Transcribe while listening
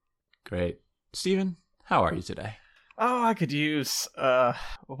Great. Steven, how are you today? Oh, I could use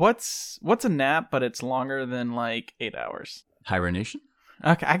what's a nap, but it's longer than like 8 hours. Hibernation?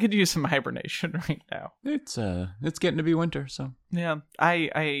 Okay, I could use some hibernation right now. It's getting to be winter, so Yeah,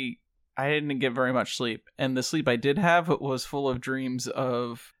 I didn't get very much sleep, and the sleep I did have was full of dreams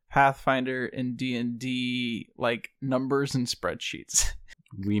of Pathfinder and D&D like numbers and spreadsheets,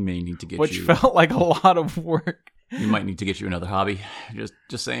 we may need to get which you. felt like a lot of work. We might need to get you another hobby.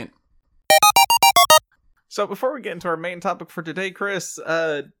 Just saying. So before we get into our main topic for today, Chris,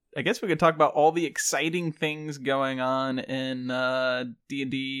 I guess we could talk about all the exciting things going on in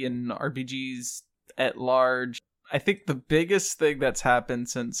D&D and RPGs at large. I think the biggest thing that's happened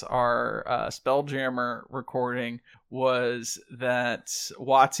since our Spelljammer recording was that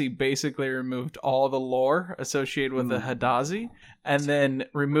WotC basically removed all the lore associated with the Hadazi and then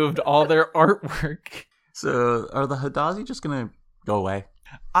removed all their artwork. So, are the Hadazi just gonna go away?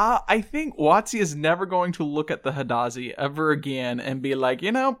 I think WotC is never going to look at the Hadazi ever again and be like,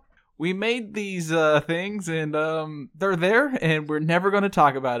 we made these things and they're there and we're never going to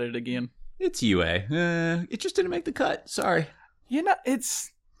talk about it again. It's UA. It just didn't make the cut. Sorry.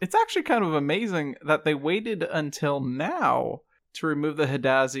 It's actually kind of amazing that they waited until now to remove the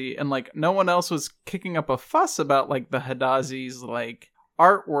Hadazi and like no one else was kicking up a fuss about like the Hadazi's like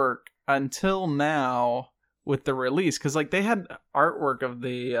artwork until now with the release, because like they had artwork of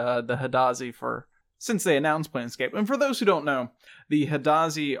the Hadazi since they announced Planescape. And for those who don't know, the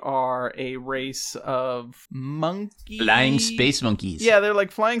Hadazi are a race of monkeys, Flying space monkeys. Yeah, they're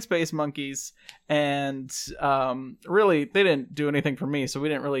like flying space monkeys, and really they didn't do anything for me, so we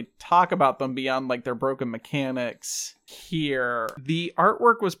didn't really talk about them beyond like their broken mechanics here. The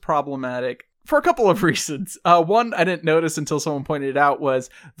artwork was problematic for a couple of reasons. One I didn't notice until someone pointed it out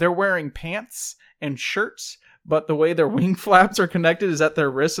was they're wearing pants and shirts, but the way their wing flaps are connected is at their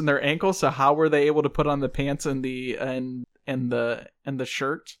wrists and their ankles. So how were they able to put on the pants and the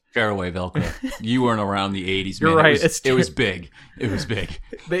shirt? Tearaway Velcro. You weren't around the 80s, man. You're right. It was big. It was big.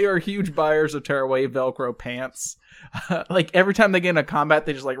 They are huge buyers of tearaway Velcro pants. Like every time they get into combat,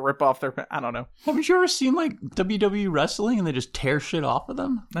 they just like rip off their. I don't know. Haven't you ever seen like WWE wrestling and they just tear shit off of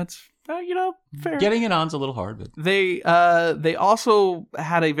them? That's fair. Getting it on's a little hard, but they also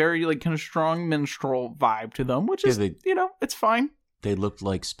had a very like kind of strong minstrel vibe to them, which is it's fine. They looked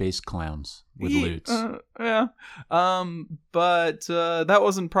like space clowns with lutes. Yeah. But that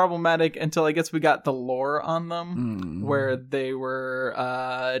wasn't problematic until I guess we got the lore on them, where they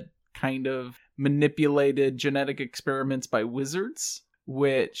were kind of manipulated genetic experiments by wizards,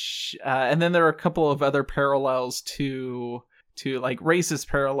 which and then there are a couple of other parallels to like racist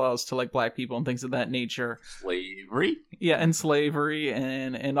parallels to like black people and things of that nature. Slavery? Yeah, and slavery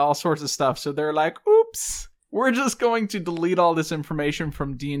and all sorts of stuff. So they're like, oops, we're just going to delete all this information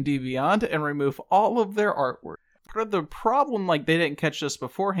from D&D Beyond and remove all of their artwork. Part of the problem, like they didn't catch this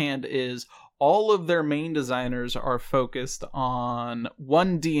beforehand, is all of their main designers are focused on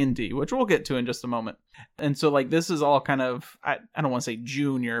one D&D, which we'll get to in just a moment. And so like this is all kind of, I don't want to say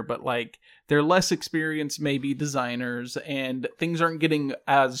junior, but like they're less experienced maybe designers, and things aren't getting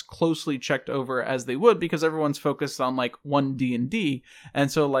as closely checked over as they would because everyone's focused on like one D&D.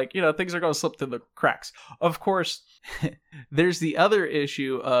 And so like, things are going to slip through the cracks. Of course, there's the other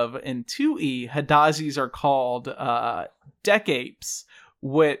issue of in 2E, Hadazis are called deck apes,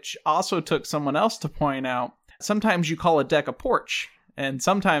 which also took someone else to point out. Sometimes you call a deck a porch, and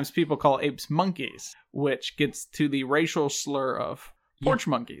sometimes people call apes monkeys, which gets to the racial slur of porch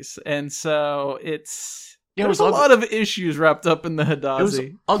monkeys. And so there's a lot of issues wrapped up in the Hadazi. It was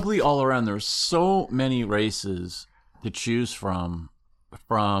ugly all around. There's so many races to choose from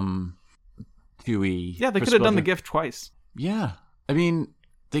 2E. Yeah, they could have done the gift twice. Yeah. I mean,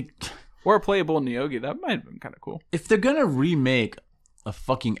 or a playable Nyogi. That might have been kind of cool. If they're going to remake a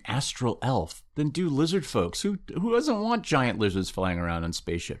fucking astral elf, then do lizard folks. Who doesn't want giant lizards flying around on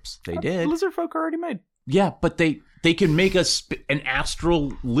spaceships? They did. Lizard folk are already made. Yeah, but they can make an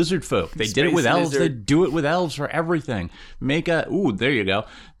astral lizard folk. They did it with elves. Lizard. They do it with elves for everything. There you go.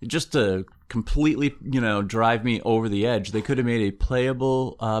 Just to completely, drive me over the edge, they could have made a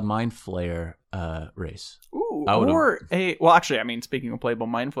playable Mind Flayer race. Ooh, speaking of playable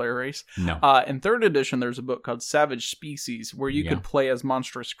Mind Flayer race, no. In 3rd edition, there's a book called Savage Species where you could play as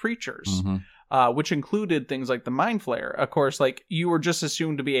monstrous creatures, which included things like the Mind Flayer. Of course, like you were just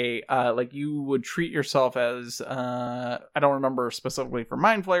assumed to be you would treat yourself as, I don't remember specifically for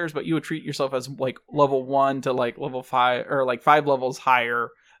Mind Flayers, but you would treat yourself as like level 1 to like level 5 or like 5 levels higher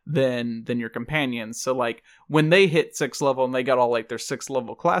than your companions. So like when they hit 6th level and they got all like their 6th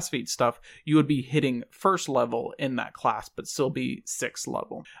level class feat stuff, you would be hitting 1st level in that class but still be 6th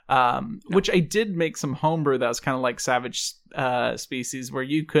level. Which I did make some homebrew that was kind of like Savage Species, where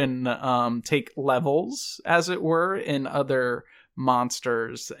you can take levels, as it were, in other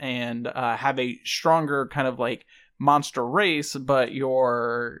monsters and have a stronger kind of like monster race, but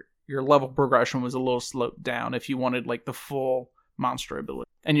your level progression was a little sloped down if you wanted like the full monster ability,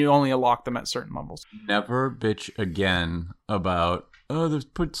 and you only unlock them at certain levels. Never bitch again about, oh,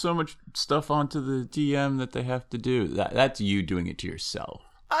 they've put so much stuff onto the DM that they have to do. That's you doing it to yourself.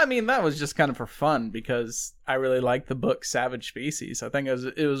 I mean, that was just kind of for fun because I really like the book Savage Species. I think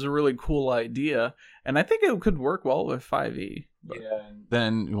it was a really cool idea, and I think it could work well with 5e. But... yeah,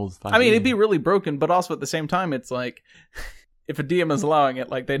 then 5e. I mean, it'd be really broken, but also at the same time, it's like if a DM is allowing it,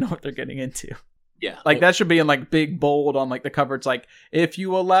 like they know what they're getting into. Yeah, like that should be in like big bold on like the cover. It's like, if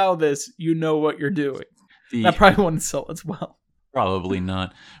you allow this, you know what you're doing. That probably wouldn't sell as well. Probably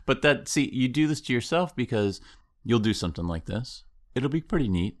not. But you do this to yourself because you'll do something like this. It'll be pretty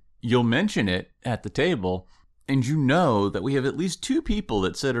neat. You'll mention it at the table, and you know that we have at least 2 people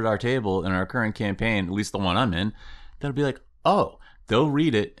that sit at our table in our current campaign, at least the one I'm in, that'll be like, oh, they'll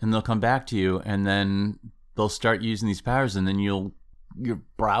read it and they'll come back to you, and then they'll start using these powers, and then your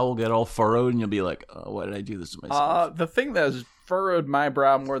brow will get all furrowed, and you'll be like, oh, why did I do this to myself? The thing that has furrowed my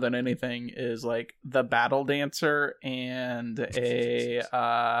brow more than anything is like the Battle Dancer and and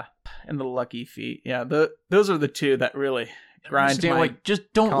the Lucky Feet. Yeah, those are the 2 that really grind my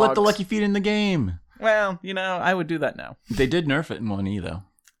just don't cogs. let the Lucky Feet in the game. Well, I would do that now. They did nerf it in 1E though.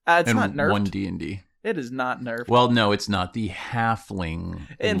 It's not nerfed. 1 D&D. It is not nerfed. Well, no, it's not. The halfling.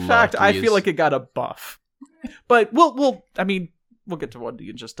 In fact, I feel like it got a buff. But we'll get to 1D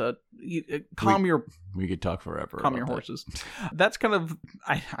in just we could talk forever. Calm your horses. That's kind of,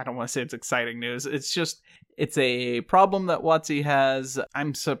 I don't want to say it's exciting news. It's just, it's a problem that WotC has.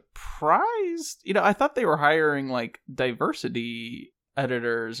 I'm surprised. I thought they were hiring like diversity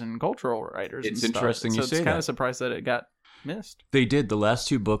editors and cultural writers. It's and interesting stuff. you say that. It's kind of surprised that it got missed. They did. The last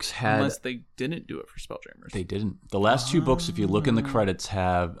 2 books had... Unless they didn't do it for Spelljamers. They didn't. The last 2 books, if you look in the credits,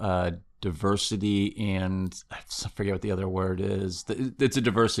 have diversity and... I forget what the other word is. It's a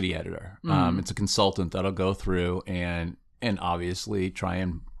diversity editor. It's a consultant that'll go through and obviously try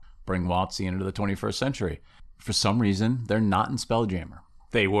and bring WotC into the 21st century. For some reason, they're not in Spelljammer.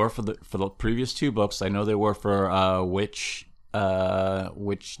 They were for the previous 2 books. I know they were for Witch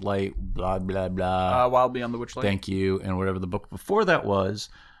Light, blah blah blah. Wild Beyond the Witchlight. Thank you, and whatever the book before that was,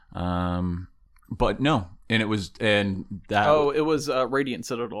 but no, and it was it was Radiant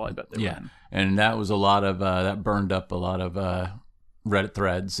Citadel. I bet they were in. And that was a lot of that burned up a lot of Reddit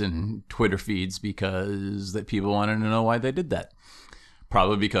threads and Twitter feeds because that people wanted to know why they did that.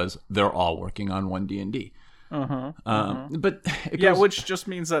 Probably because they're all working on 1 D&D. But which just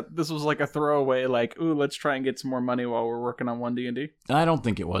means that this was like a throwaway, like, ooh, let's try and get some more money while we're working on 1 D&D. I don't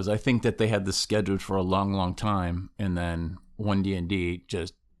think it was. I think that they had this scheduled for a long, long time, and then 1 D&D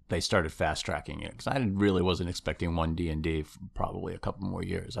they started fast tracking it because I really wasn't expecting 1 D&D for probably a couple more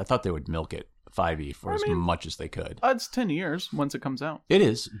years. I thought they would milk it 5e for as much as they could. It's 10 years once it comes out. It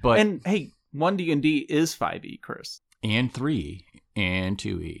is, but and hey, 1 D&D is 5e, Chris, and 3e, and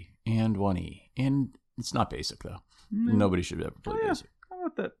 2e, and 1e, and it's not basic though. Nobody should ever play basic. How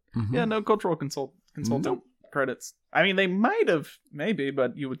about that? Yeah, no cultural consultant credits. I mean, they might have, maybe,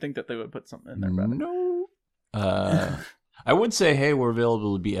 but you would think that they would put something in there. No. I would say, hey, we're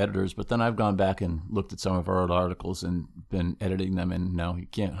available to be editors, but then I've gone back and looked at some of our old articles and been editing them, and no, you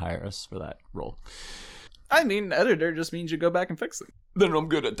can't hire us for that role. I mean, editor just means you go back and fix them. Then I'm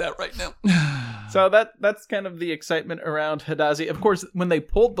good at that right now. So that's kind of the excitement around Hadazi. Of course, when they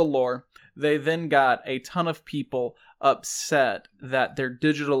pulled the lore, they then got a ton of people upset that their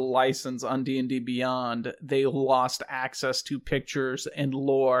digital license on D&D Beyond, they lost access to pictures and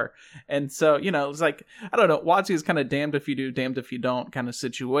lore. And so, it's like, I don't know, WotC is kind of damned if you do, damned if you don't kind of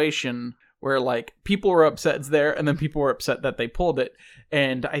situation where like people were upset it's there and then people were upset that they pulled it.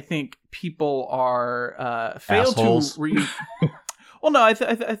 And I think people are failed assholes. to well, no, I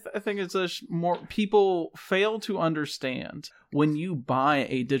think it's more people fail to understand when you buy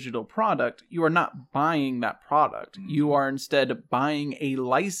a digital product, you are not buying that product. You are instead buying a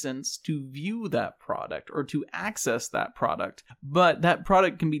license to view that product or to access that product. But that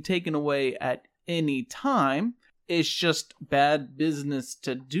product can be taken away at any time. It's just bad business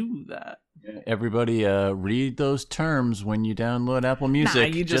to do that. Everybody read those terms when you download Apple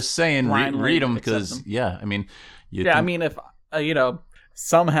Music. You just saying, read them because, if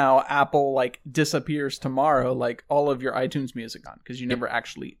somehow Apple like disappears tomorrow, like all of your iTunes music on because you never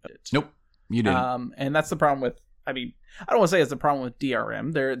actually owned it. Nope, you didn't. And that's the problem with. I mean, I don't want to say it's the problem with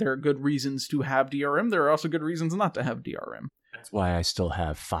DRM. There are good reasons to have DRM. There are also good reasons not to have DRM. That's why I still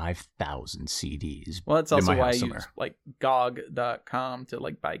have 5,000 CDs. Well, that's also why I somewhere. use like GOG.com to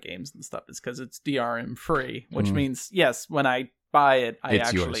like buy games and stuff. Is because it's DRM free, which means yes, when I buy it, I It's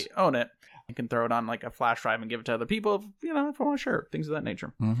actually yours. own it. I can throw it on like a flash drive and give it to other people, if I want to share things of that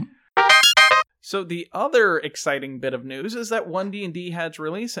nature. Mm-hmm. So the other exciting bit of news is that 1D&D had its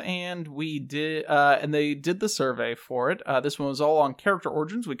release, and we did, and they did the survey for it. This one was all on character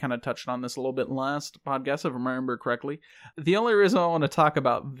origins. We kind of touched on this a little bit last podcast, if I remember correctly. The only reason I want to talk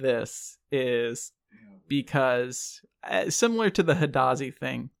about this is because, similar to the Hadazi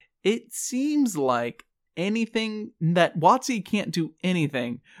thing, it seems like anything that WotC can't do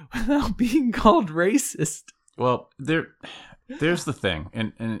anything without being called racist. Well, there's the thing,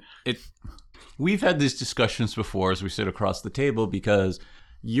 and it. We've had these discussions before as we sit across the table because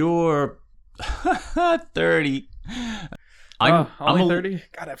you're 30. I'm only 30?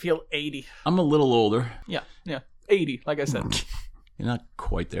 God, I feel 80. I'm a little older. Yeah, 80, like I said. You're not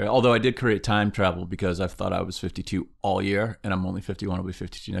quite there. Although I did create time travel because I've thought I was 52 all year, and I'm only 51. I'll be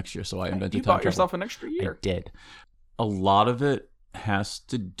 52 next year, so I invented You time bought travel. yourself an extra year. I did. A lot of it has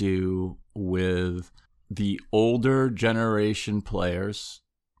to do with the older generation players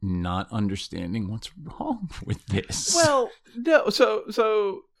not understanding what's wrong with this. Well, no.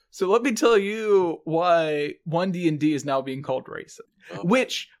 So let me tell you why 1D&D is now being called racist. Oh.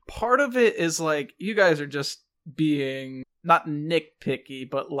 Which part of it is like you guys are just being not nitpicky,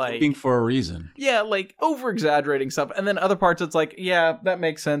 but like looking for a reason. Yeah, like over exaggerating stuff, and then other parts it's like, yeah, that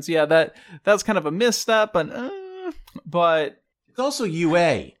makes sense. Yeah, that's kind of a misstep, but It's also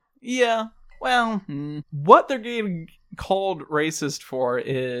UA. yeah. Well, what they're getting called racist for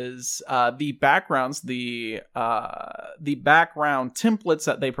is the backgrounds, the background templates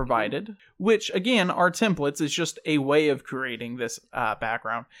that they provided, which again are templates. It's just a way of creating this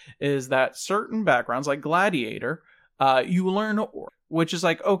background. Is that certain backgrounds, like Gladiator, you learn Orc, which is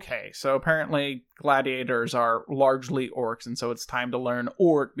like, okay, so apparently gladiators are largely orcs, and so it's time to learn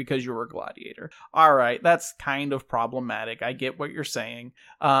Orc because you're a gladiator. All right, that's kind of problematic. I get what you're saying.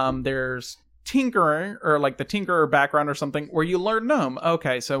 There's tinkering, or like the tinkerer background or something, where you learn gnome.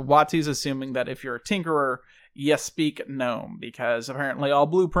 Okay, so WotC's assuming that if you're a tinkerer, you speak gnome, because apparently all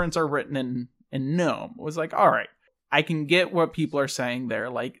blueprints are written in gnome. It was like, all right, I can get what people are saying there.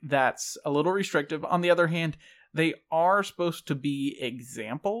 Like, that's a little restrictive. On the other hand, they are supposed to be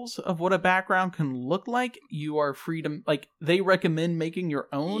examples of what a background can look like. You are free to, like, they recommend making your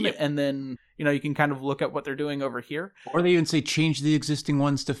own, Yep. and then, you can kind of look at what they're doing over here. Or they even say change the existing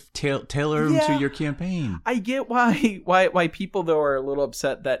ones to tailor them to your campaign. I get why people, though, are a little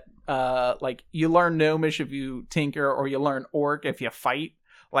upset that, like, you learn Gnomish if you tinker, or you learn Orc if you fight.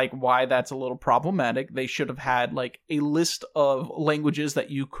 Like, why that's a little problematic. They should have had, like, a list of languages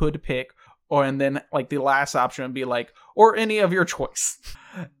that you could pick, and then, like, the last option would be, like, or any of your choice.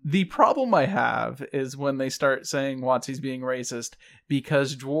 The problem I have is when they start saying WotC's being racist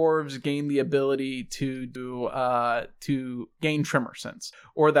because dwarves gain the ability to gain tremor sense,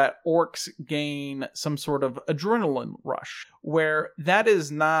 or that orcs gain some sort of adrenaline rush, where that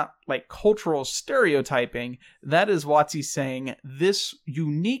is not, like, cultural stereotyping. That is WotC saying this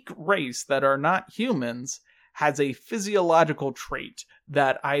unique race that are not humans has a physiological trait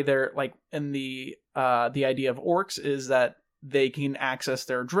that either, like, in the idea of orcs is that they can access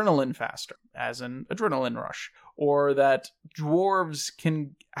their adrenaline faster, as an adrenaline rush, or that dwarves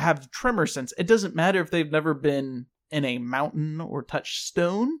can have tremor sense. It doesn't matter if they've never been in a mountain or touched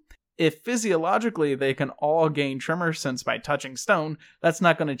stone. If physiologically they can all gain tremor sense by touching stone, that's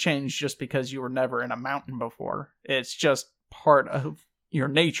not going to change just because you were never in a mountain before. It's just part of your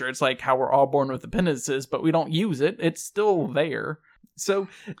nature. It's like how we're all born with appendices, but we don't use it. It's still there. So,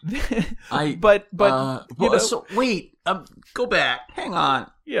 So wait, go back. Hang on.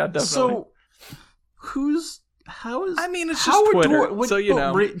 Yeah, definitely. So, I mean, it's just Twitter.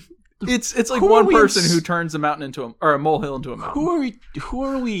 It's like who one person who turns a mountain into a molehill into a mountain. Who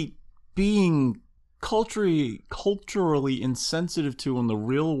are we being culturally insensitive to in the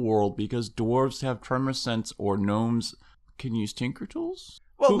real world because dwarves have tremor sense or gnomes can use tinker tools?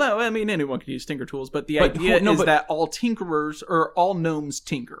 Well, no, I mean, anyone can use tinker tools, but the idea is that all tinkerers, or all gnomes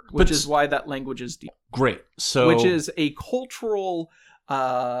tinker, which is why that language is deep. Great. So, which is a cultural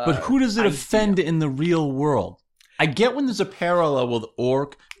but who does it offend in the real world? I get when there's a parallel with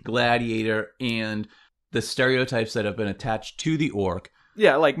orc, gladiator, and the stereotypes that have been attached to the orc.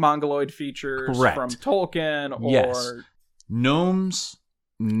 Yeah, like mongoloid features Correct. from Tolkien, or... Yes. Gnomes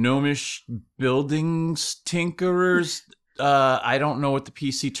gnomish buildings tinkerers. I don't know what the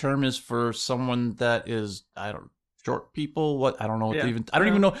PC term is for someone that is, short people. What? I don't know what Yeah. I don't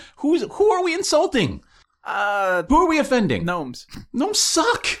even know who are we insulting? Who are we offending? Gnomes. Gnomes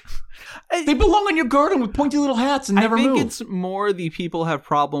suck. They belong on your garden with pointy little hats and never move. I think it's more the people have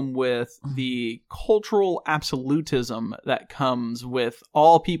problem with the cultural absolutism that comes with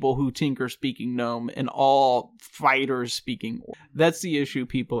all people who tinker speaking gnome and all fighters speaking orc. That's the issue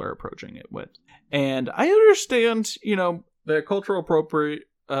people are approaching it with. And I understand, the cultural appropriate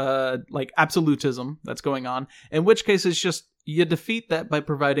absolutism that's going on, in which case it's just you defeat that by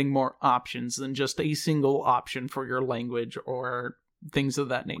providing more options than just a single option for your language or things of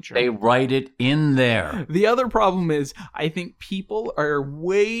that nature. They write it in there. The other problem is I think people are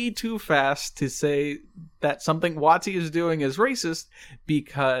way too fast to say that something WotC is doing is racist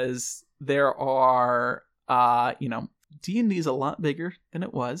because there are, D&D is a lot bigger than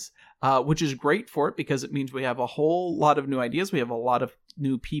it was, which is great for it because it means we have a whole lot of new ideas. We have a lot of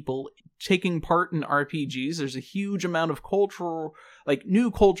new people taking part in RPGs. There's a huge amount of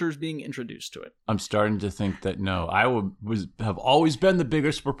new cultures being introduced to it. I'm starting to think that no, I have always been the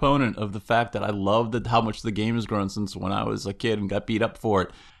biggest proponent of the fact that I love how much the game has grown since when I was a kid and got beat up for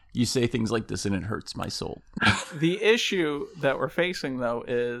it. You say things like this and it hurts my soul. The issue that we're facing, though,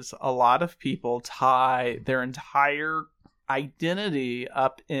 is a lot of people tie their entire identity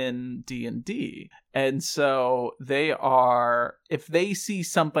up in D&D. And so if they see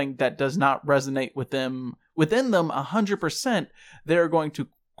something that does not resonate within them 100%, they're going to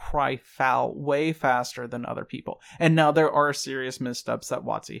cry foul way faster than other people. And now there are serious missteps that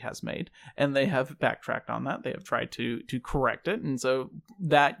WotC has made, and they have backtracked on that. They have tried to correct it, and so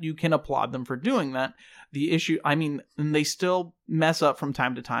that you can applaud them for doing that. The issue, and they still mess up from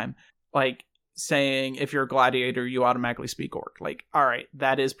time to time, like saying if you're a gladiator, you automatically speak orc. Like, all right,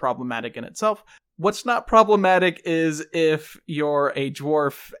 that is problematic in itself. What's not problematic is if you're a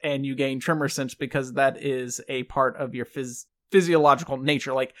dwarf and you gain tremor sense, because that is a part of your physiological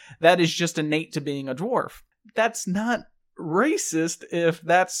nature. Like, that is just innate to being a dwarf. That's not racist if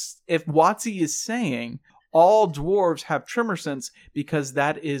WotC is saying all dwarves have tremor sense because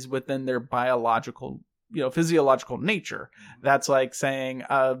that is within their biological, physiological nature. That's like saying,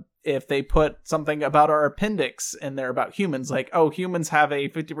 if they put something about our appendix in there about humans, like, oh, humans have a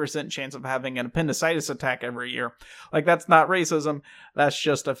 50% chance of having an appendicitis attack every year. Like, that's not racism. That's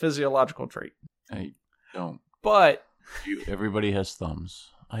just a physiological trait. I don't. But everybody has thumbs.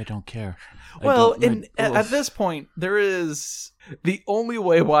 I don't care. Well, at this point, there is the only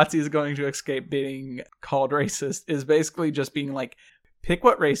way WotC is going to escape being called racist is basically just being like, pick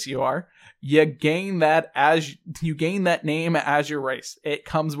what race you are. You gain that name as your race. It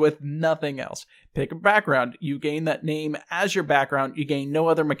comes with nothing else. Pick a background. You gain that name as your background. You gain no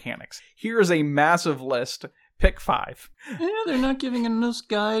other mechanics. Here's a massive list. Pick 5. Yeah, they're not giving us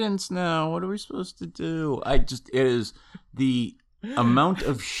guidance now. What are we supposed to do? It is the amount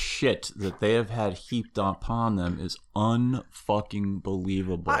of shit that they have had heaped upon them is unfucking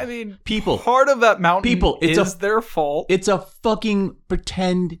believable. People, part of that mountain is their fault. It's a fucking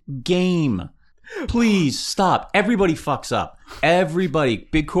pretend game. Please stop. Everybody fucks up. Everybody.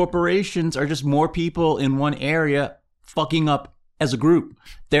 Big corporations are just more people in one area fucking up as a group.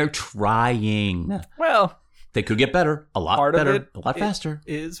 They're trying. Well, they could get better, a lot better, a lot faster.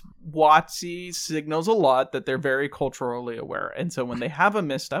 Is WotC signals a lot that they're very culturally aware, and so when they have a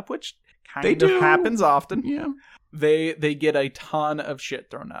misstep, which kind of happens often, they get a ton of shit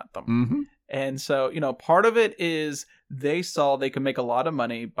thrown at them. Mm-hmm. And so part of it is they saw they could make a lot of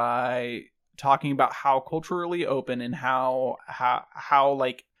money by talking about how culturally open and how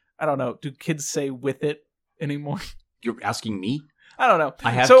like, I don't know, do kids say with it anymore? You're asking me? I don't know.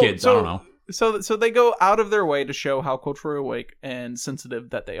 I have kids. I don't know. So they go out of their way to show how culturally awake and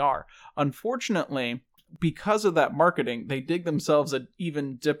sensitive that they are. Unfortunately, because of that marketing, they dig themselves an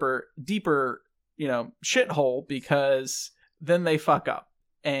even deeper, shithole, because then they fuck up.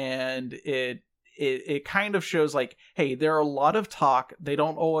 And it kind of shows like, hey, there are a lot of talk. They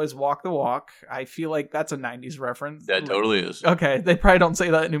don't always walk the walk. I feel like that's a 90s reference. That totally is. Okay, they probably don't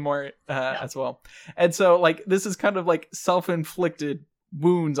say that anymore as well. And so like this is kind of like self-inflicted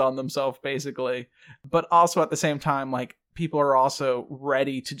wounds on themselves, basically. But also at the same time, like, people are also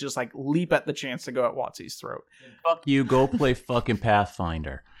ready to just like leap at the chance to go at WotC's throat. Fuck you, go play fucking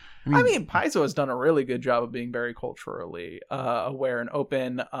Pathfinder. Paizo has done a really good job of being very culturally aware and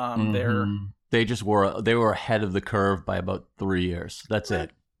open. They were ahead of the curve by about 3 years. That's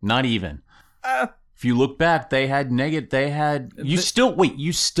it. Not even. If you look back, you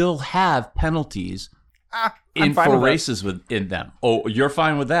still have penalties I'm fine for with that. races within them. Oh, you're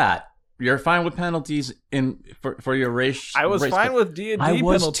fine with that. You're fine with penalties for your race. I was fine with D&D I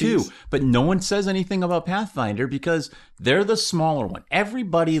was penalties. too, but no one says anything about Pathfinder because they're the smaller one.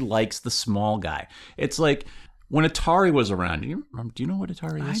 Everybody likes the small guy. It's like when Atari was around. Do you know what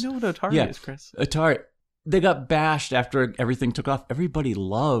Atari is? I know what Atari is, Chris. Atari. They got bashed after everything took off. Everybody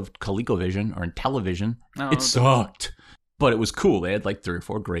loved ColecoVision or Intellivision. It sucked, but it was cool. They had like 3 or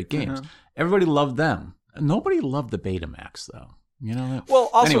 4 great games. Everybody loved them. Nobody loved the Betamax though. You know.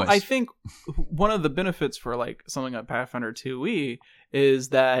 Well, also, anyways. I think one of the benefits for like something like Pathfinder 2e is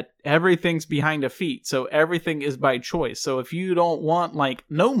that everything's behind a feat, so everything is by choice. So if you don't want like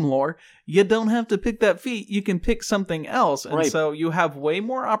gnome lore, you don't have to pick that feat. You can pick something else, and so you have way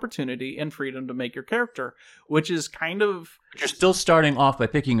more opportunity and freedom to make your character, which is kind of. You're still starting off by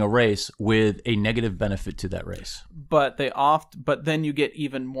picking a race with a negative benefit to that race. But then you get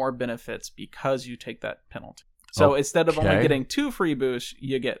even more benefits because you take that penalty. So instead of only getting 2 free boosts,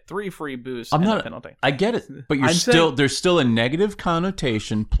 you get 3 free boosts and a penalty. I get it, but there's still a negative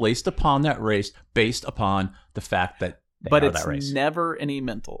connotation placed upon that race based upon the fact that it's never any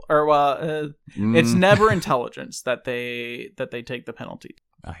mental or it's never intelligence that they take the penalty.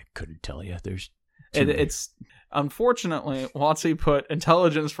 I couldn't tell you. It's unfortunately WotC put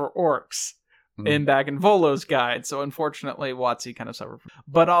intelligence for orcs back in Volo's guide, so unfortunately WotC kind of suffered.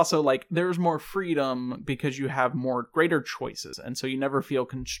 But also, like, there's more freedom because you have greater choices, and so you never feel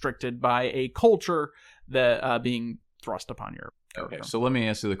constricted by a culture that being thrust upon your character. Okay, so let me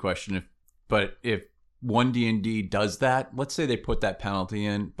ask you the question: if one D&D does that, let's say they put that penalty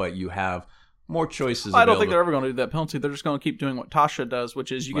in, but you have more choices. I don't think they're ever going to do that penalty. They're just going to keep doing what Tasha does,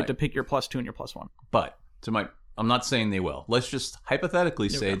 which is you get to pick your +2 and your +1. But I'm not saying they will. Let's just hypothetically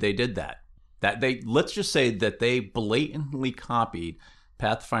say they did that. Let's just say that they blatantly copied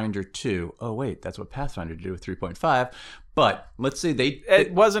Pathfinder 2. Oh wait, that's what Pathfinder did with 3.5. But let's say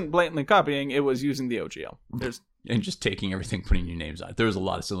it wasn't blatantly copying; it was using the OGL. And just taking everything, putting new names on it. There was a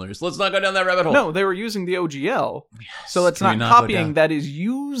lot of similarities. Let's not go down that rabbit hole. No, they were using the OGL. Yes. So it's not copying. That is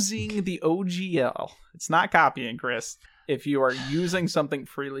using the OGL. It's not copying, Chris. If you are using something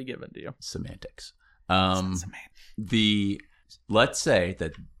freely given to you, semantics. Let's say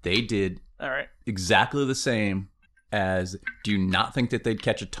that they did exactly the same as. Do you not think that they'd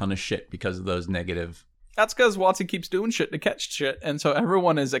catch a ton of shit because of those negative? That's because WotC keeps doing shit to catch shit, and so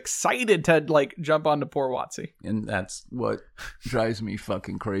everyone is excited to like jump onto poor WotC. And that's what drives me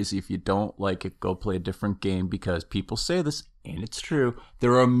fucking crazy. If you don't like it, go play a different game, because people say this, and it's true.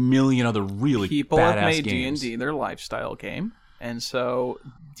 There are a million other really people badass have made games. D&D their lifestyle game, and so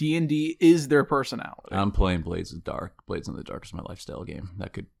D&D is their personality. I'm playing Blades in the Dark. Blades in the Dark is my lifestyle game.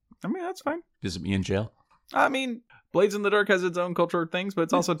 That's fine. Visit me in jail. I mean, Blades in the Dark has its own cultural things, but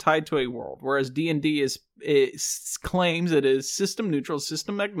it's also tied to a world. Whereas D&D claims it is system neutral,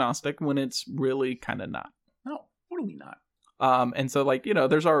 system agnostic, when it's really kind of not. No, totally not. And so, like,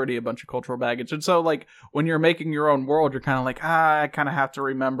 there's already a bunch of cultural baggage. And so, like, when you're making your own world, you're kind of like, I kind of have to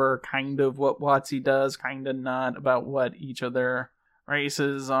remember kind of what WotC does, kind of not, about what each of their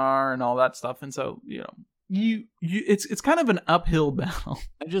races are and all that stuff. And so, it's kind of an uphill battle.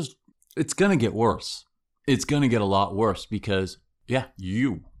 It's going to get worse. It's going to get a lot worse because,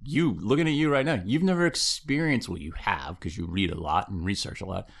 you looking at you right now, you've never experienced what you have because you read a lot and research a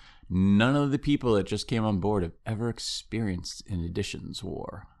lot. None of the people that just came on board have ever experienced an Editions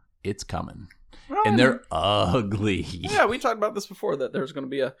war. It's coming. And they're ugly. Yeah, we talked about this before, that there's going to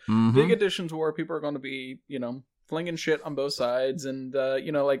be a big Editions war. People are going to be, flinging shit on both sides. And,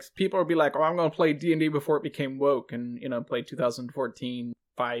 like, people will be like, I'm going to play D&D before it became woke and, play 2014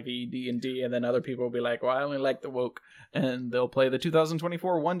 5e D&D, and then other people will be like, well, I only like the woke, and they'll play the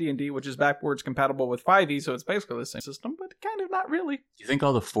 2024 1 D&D, which is backwards compatible with 5e, so it's basically the same system, but kind of not really. Do you think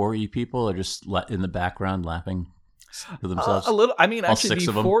all the 4e people are just in the background laughing to themselves? A little. I mean, actually,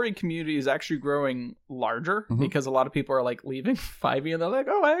 the 4e community is actually growing larger because a lot of people are like leaving 5e, and they're like,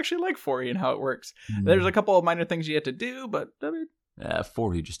 oh, I actually like 4e and how it works. There's a couple of minor things you have to do, but I mean,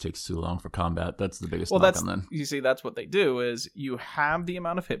 4e just takes too long for combat. That's the biggest knock on them. You see, that's what they do, is you have the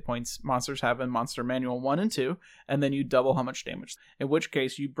amount of hit points monsters have in Monster Manual 1 and 2, and then you double how much damage. In which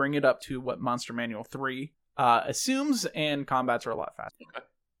case, you bring it up to what Monster Manual 3 assumes, and combats are a lot faster. Okay.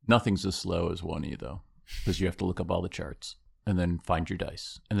 Nothing's as slow as 1e, though, because you have to look up all the charts, and then find your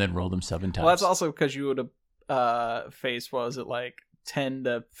dice, and then roll them 7 times. Well, that's also because you would have faced, 10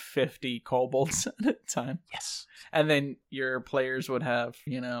 to 50 kobolds at a time. Yes. And then your players would have,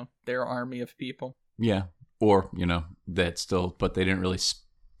 their army of people. Yeah. Or, that still, but they didn't really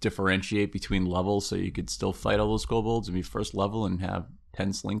differentiate between levels, so you could still fight all those kobolds and be first level and have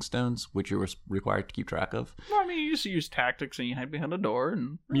 10 sling stones, which you were required to keep track of. Well, I mean, you just use tactics and you hide behind a door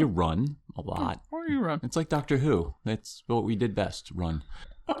and You run a lot. or you run. It's like Doctor Who. That's what we did best, run.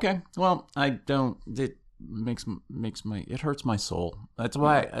 Okay, well, it it hurts my soul. That's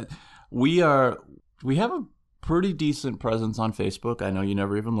why we have a pretty decent presence on Facebook. I know you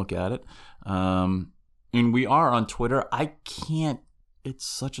never even look at it. And we are on Twitter. It's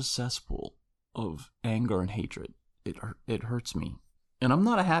such a cesspool of anger and hatred. It hurts me. And I'm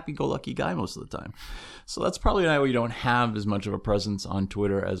not a happy-go-lucky guy most of the time. So that's probably why we don't have as much of a presence on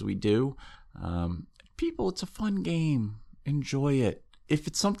Twitter as we do. People, it's a fun game. Enjoy it. If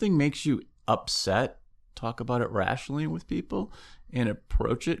it's something makes you upset, talk about it rationally with people and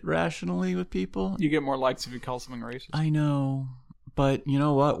approach it rationally with people. You get more likes if you call something racist. I know. But you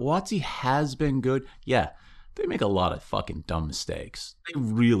know what? WotC has been good. Yeah, they make a lot of fucking dumb mistakes. They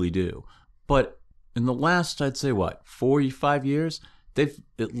really do. But in the last, I'd say, 4 or 5 years, they've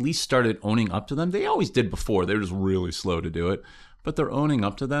at least started owning up to them. They always did before. They were just really slow to do it. But they're owning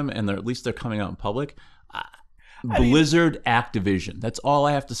up to them, and at least they're coming out in public. Blizzard, Activision. That's all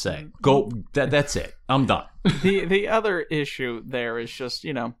I have to say. That's it. I'm done. The other issue there is just,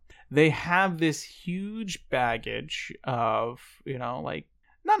 they have this huge baggage of, like,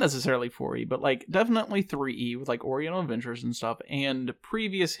 not necessarily 4E, but like definitely 3E with like Oriental Adventures and stuff, and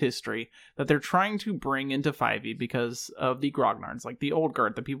previous history that they're trying to bring into 5E because of the grognards, like the old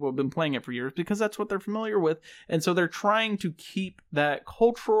guard, the people who have been playing it for years because that's what they're familiar with. And so they're trying to keep that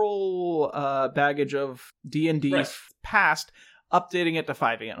cultural baggage of D&D's past, updating it to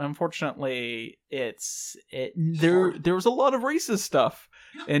 5e, and unfortunately there was a lot of racist stuff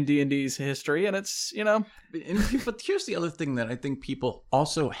in D&D's history, and it's But here's the other thing that I think people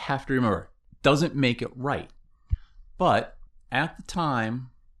also have to remember: doesn't make it right. But at the time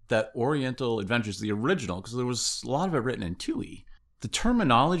that Oriental Adventures, the original, because there was a lot of it written in 2e, the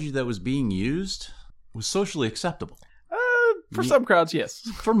terminology that was being used was socially acceptable. For some crowds, yes.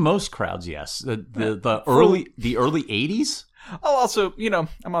 For most crowds, yes. The early 80s. I'm also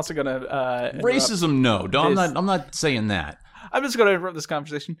gonna racism. No, I'm not saying that. I'm just gonna interrupt this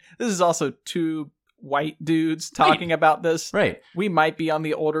conversation. This is also two white dudes talking about this. Right. We might be on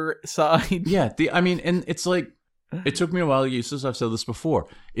the older side. Yeah. And it's like, it took me a while to use this. I've said this before.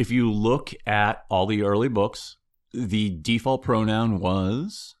 If you look at all the early books, the default pronoun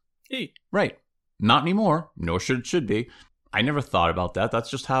was he. Right. Not anymore. Nor should be. I never thought about that.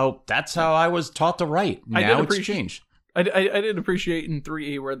 That's how I was taught to write. Now it's changed. I did appreciate in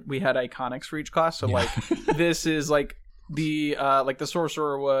 3E where we had iconics for each class. So like this is like the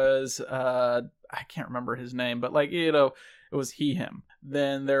sorcerer was I can't remember his name, but like it was he, him.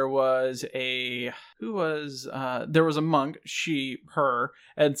 Then there was there was a monk, she, her,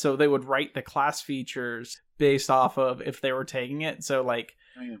 and so they would write the class features based off of if they were taking it. So like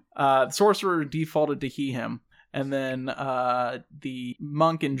the sorcerer defaulted to he, him. And then the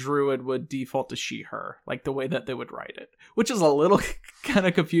monk and druid would default to she, her, like the way that they would write it, which is a little kind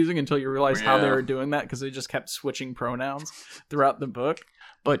of confusing until you realize how they were doing that, because they just kept switching pronouns throughout the book.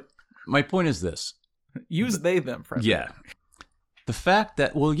 But my point is this. Use they, them, friend. Yeah. The fact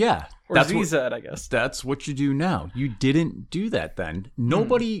that, or that's Z-Z, I guess. That's what you do now. You didn't do that then.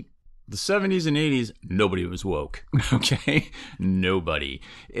 Nobody, the 70s and 80s, nobody was woke. Okay? Nobody.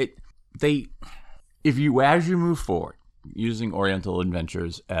 As you move forward, using Oriental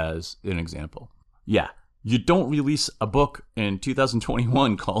Adventures as an example, you don't release a book in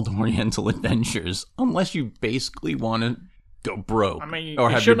 2021 called Oriental Adventures unless you basically want to go broke. I mean, or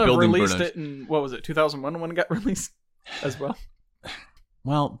you have shouldn't your have building released burned. it in, 2001 when it got released as well?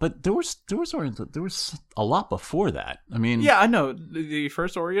 Well, but there was a lot before that. I mean, yeah, I know. The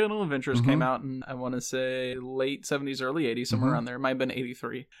first Oriental Adventures came out in, I want to say, late 70s, early 80s, somewhere around there. It might have been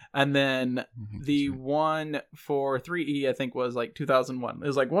 83. And then the one for 3E, I think, was like 2001. It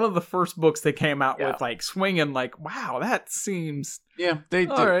was like one of the first books they came out with, like swinging, like, wow, that seems they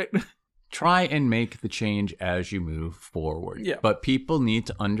all right. Try and make the change as you move forward. Yeah. But people need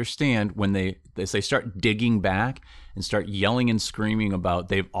to understand when they start digging back and start yelling and screaming about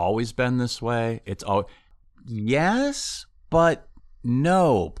they've always been this way. It's all yes, but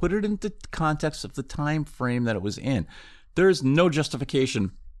no. Put it into context of the time frame that it was in. There's no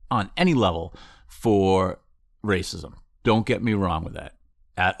justification on any level for racism. Don't get me wrong with that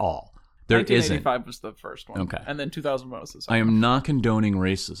at all. There 1985 isn't. was the first one. Okay. And then 2001 was the second. I am not condoning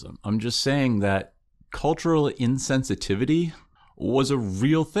racism. I'm just saying that cultural insensitivity was a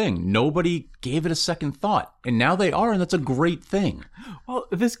real thing. Nobody gave it a second thought, and now they are, and that's a great thing. Well,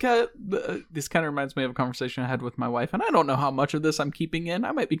 this kind of reminds me of a conversation I had with my wife, and I don't know how much of this I'm keeping in.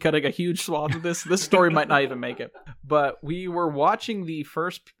 I might be cutting a huge swath of this. This story might not even make it. But we were watching the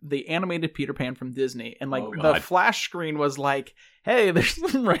animated Peter Pan from Disney, and the flash screen was like, hey, there's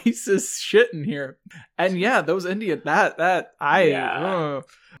some racist shit in here. And yeah, those Indian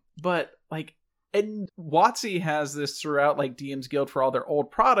but like, and WotC has this throughout like DM's Guild for all their old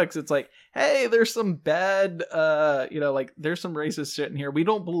products. It's like, hey, there's some bad, there's some racist shit in here. We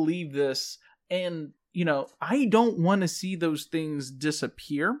don't believe this. And, I don't want to see those things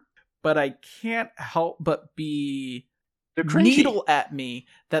disappear, but I can't help but be needle at me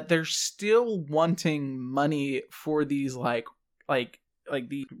that they're still wanting money for these like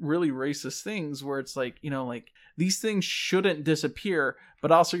the really racist things where it's like, these things shouldn't disappear,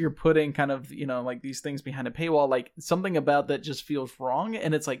 but also you're putting kind of, these things behind a paywall, like something about that just feels wrong.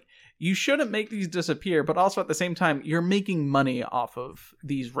 And it's like, you shouldn't make these disappear, but also at the same time, you're making money off of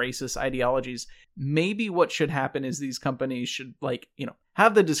these racist ideologies. Maybe what should happen is these companies should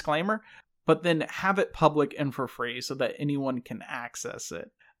have the disclaimer, but then have it public and for free so that anyone can access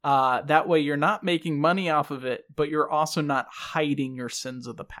it. That way you're not making money off of it, but you're also not hiding your sins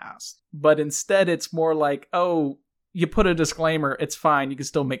of the past. But instead it's more like, oh, you put a disclaimer, it's fine, you can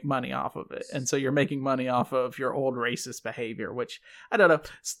still make money off of it. And so you're making money off of your old racist behavior, which, I don't know,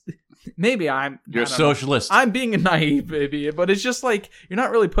 maybe you're a socialist. I'm being a naive baby, but it's just like, you're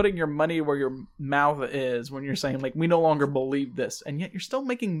not really putting your money where your mouth is when you're saying, like, we no longer believe this, and yet you're still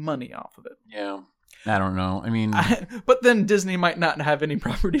making money off of it. Yeah. I don't know. I mean... but then Disney might not have any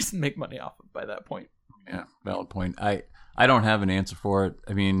properties to make money off of by that point. Yeah, valid point. I don't have an answer for it.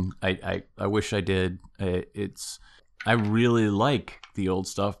 I mean, I wish I did. I really like the old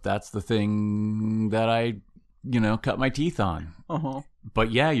stuff. That's the thing that I, cut my teeth on. Uh-huh.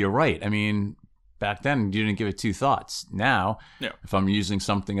 But yeah, you're right. I mean, back then you didn't give it two thoughts. Now, if I'm using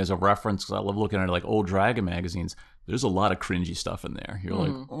something as a reference, because I love looking at like old Dragon magazines, there's a lot of cringy stuff in there. You're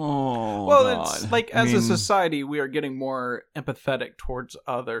like, oh, well, God. It's like as a society, we are getting more empathetic towards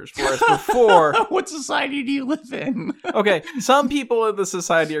others. Whereas before, what society do you live in? Okay, some people in the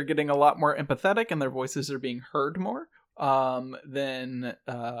society are getting a lot more empathetic, and their voices are being heard more than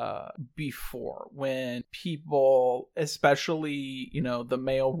before, when people, especially the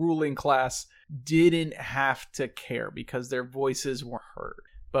male ruling class, didn't have to care because their voices were heard.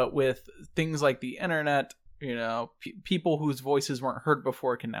 But with things like the internet, people whose voices weren't heard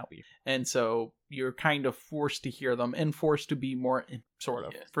before can now be. And so you're kind of forced to hear them and forced to be more, sort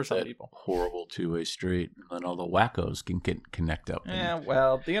of, for some people. Horrible two-way street. And all the wackos can connect up. Yeah,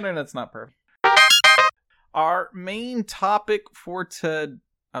 well, the internet's not perfect. Our main topic for I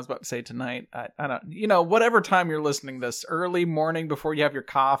was about to say tonight. I don't, whatever time you're listening to this, early morning before you have your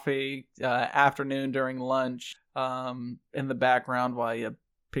coffee, afternoon during lunch, in the background while you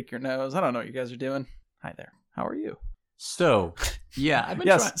pick your nose. I don't know what you guys are doing. Hi there. How are you? So, yeah, I've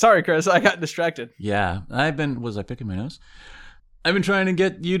been sorry, Chris, I got distracted. Yeah, was I picking my nose? I've been trying to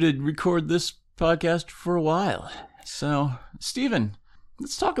get you to record this podcast for a while. So, Steven,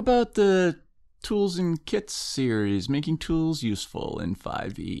 let's talk about the Tools and Kits series, making tools useful in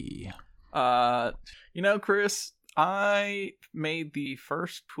 5e. Chris, I made the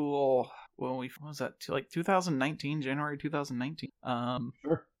first tool when what was that? Like 2019, January 2019.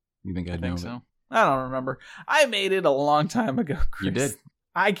 Sure. You think I'd know so? It? I don't remember. I made it a long time ago, Chris. You did?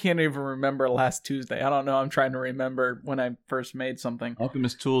 I can't even remember last Tuesday. I don't know. I'm trying to remember when I first made something.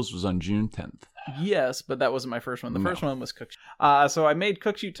 Alchemist Tools was on June 10th. Yes, but that wasn't my first one. The first one was Cook's. So I made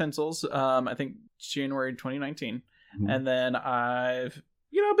Cook's Utensils, I think January 2019. Mm-hmm. And then I've,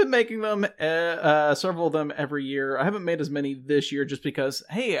 been making them, several of them every year. I haven't made as many this year just because,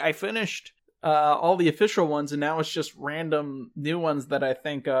 hey, I finished all the official ones, and now it's just random new ones that I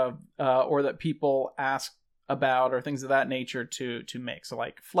think of, or that people ask about, or things of that nature to make. So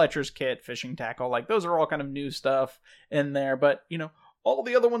like Fletcher's kit, fishing tackle, like those are all kind of new stuff in there. But all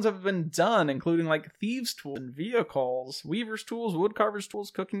the other ones have been done, including like thieves' tools and vehicles, weaver's tools, woodcarver's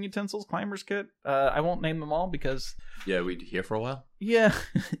tools, cooking utensils, climber's kit. I won't name them all because we'd here for a while. Yeah,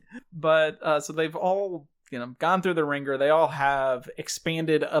 but so they've all gone through the ringer. They all have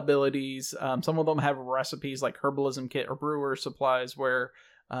expanded abilities. Some of them have recipes like herbalism kit or brewer supplies where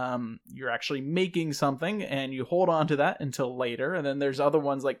you're actually making something and you hold on to that until later. And then there's other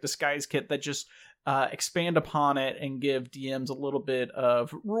ones like disguise kit that just expand upon it and give DMs a little bit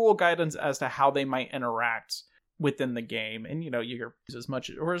of rule guidance as to how they might interact within the game. And you can use as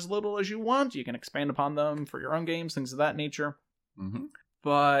much or as little as you want. You can expand upon them for your own games, things of that nature. Mm-hmm.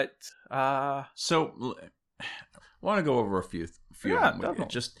 But so I want to go over a few of them with you.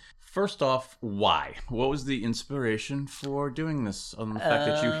 Just first off, why? What was the inspiration for doing this? On the fact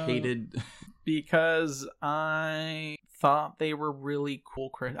that you hated... Because I thought they were really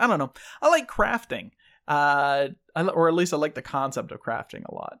cool. I don't know. I like crafting. Or at least I like the concept of crafting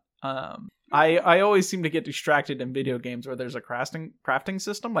a lot. I always seem to get distracted in video games where there's a crafting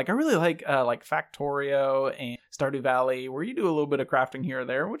system. Like I really like Factorio and Stardew Valley, where you do a little bit of crafting here or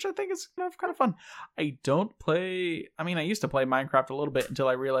there, which I think is kind of fun. I used to play Minecraft a little bit until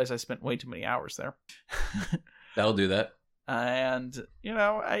I realized I spent way too many hours there. That'll do that. And,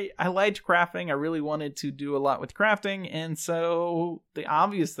 I liked crafting. I really wanted to do a lot with crafting. And so the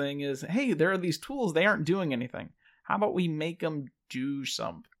obvious thing is, hey, there are these tools. They aren't doing anything. How about we make them do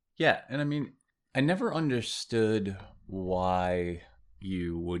something? Yeah. And I never understood why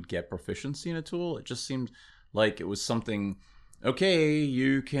you would get proficiency in a tool. It just seemed like it was something, okay,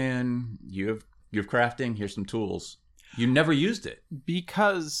 you have crafting. Here's some tools. You never used it.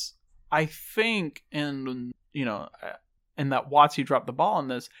 Because I think, and that WotC dropped the ball on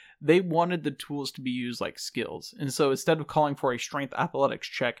this, they wanted the tools to be used like skills. And so instead of calling for a strength athletics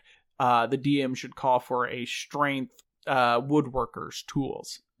check, the DM should call for a strength woodworker's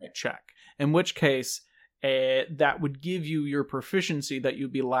tools check. In which case, that would give you your proficiency that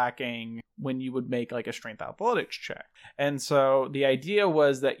you'd be lacking when you would make like a strength athletics check. And so the idea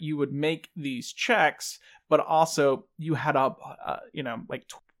was that you would make these checks, but also you had like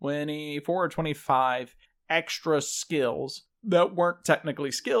 24 or 25 extra skills that weren't technically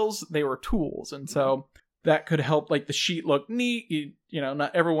skills, they were tools. And so that could help like the sheet look neat.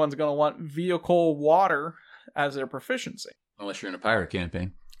 Not everyone's going to want vehicle water as their proficiency. Unless you're in a pirate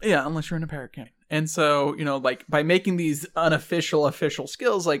campaign. Yeah, unless you're in a pirate campaign. And so, like by making these unofficial official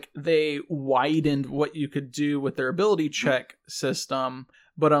skills, like they widened what you could do with their ability check system.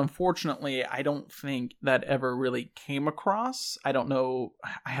 But unfortunately, I don't think that ever really came across. I don't know.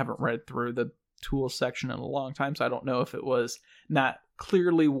 I haven't read through the tool section in a long time, so I don't know if it was not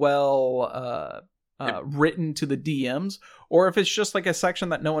clearly well written to the DMs, or if it's just like a section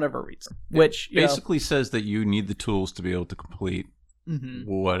that no one ever reads. Which basically says that you need the tools to be able to complete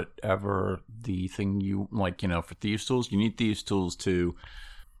whatever the thing you like. For Thieves Tools, you need Thieves Tools to,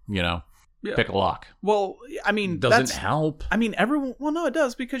 pick a lock. Well, doesn't help. Everyone. Well, no, it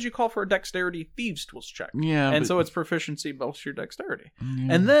does, because you call for a dexterity Thieves Tools check. Yeah, and so it's proficiency plus your dexterity,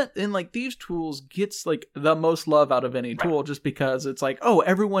 and then like Thieves Tools gets like the most love out of any tool, just because it's like, oh,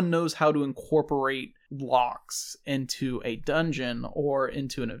 everyone knows how to incorporate locks into a dungeon or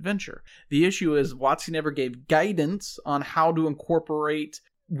into an adventure. The issue is WotC never gave guidance on how to incorporate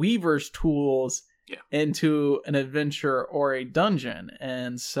Weaver's tools into an adventure or a dungeon,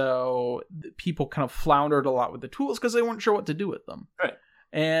 and so people kind of floundered a lot with the tools because they weren't sure what to do with them. Right.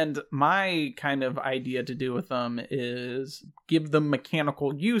 And my kind of idea to do with them is give them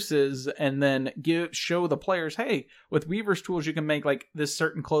mechanical uses, and then show the players, hey, with Weaver's tools you can make like this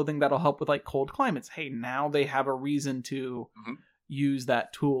certain clothing that'll help with like cold climates. Hey, now they have a reason to use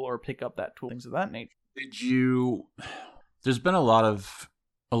that tool or pick up that tool, things of that nature. There's been a lot of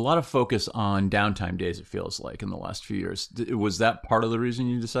focus on downtime days, it feels like, in the last few years. Was that part of the reason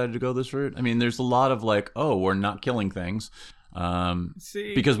you decided to go this route? There's a lot of like, oh, we're not killing things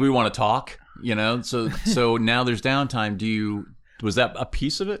because we want to talk, so now there's downtime. Was that a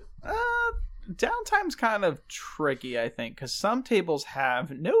piece of it? Downtime's kind of tricky, I think, because some tables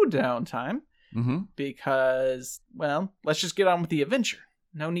have no downtime because, well, let's just get on with the adventure.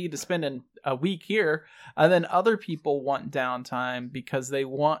 No need to spend a week here. And then other people want downtime because they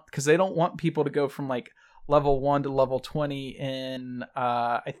don't want people to go from like level 1 to level 20 in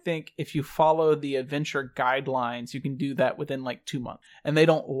I think if you follow the adventure guidelines, you can do that within like 2 months. And they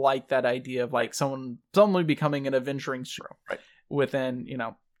don't like that idea of like someone suddenly becoming an adventuring hero within,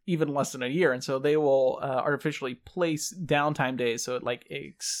 even less than a year. And so they will artificially place downtime days so it like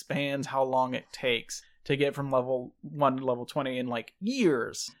expands how long it takes to get from level 1 to level 20 in like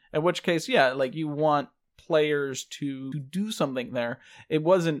years. In which case, like you want players to do something there. It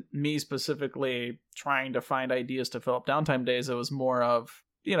wasn't me specifically trying to find ideas to fill up downtime days. It was more of,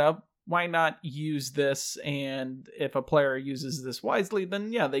 why not use this? And if a player uses this wisely,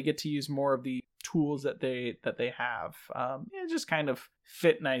 then they get to use more of the tools that they have. It just kind of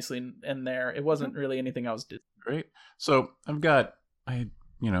fit nicely in there. It wasn't really anything else did. Great. So I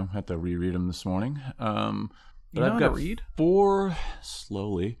had to reread them this morning. But I've got four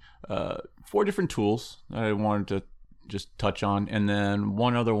different tools that I wanted to just touch on, and then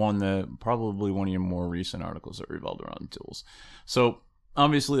one other one that probably one of your more recent articles that revolved around tools. So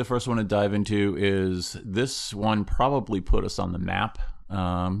obviously the first one to dive into is this one probably put us on the map.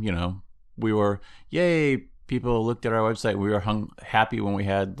 We were, yay, people looked at our website. We were happy when we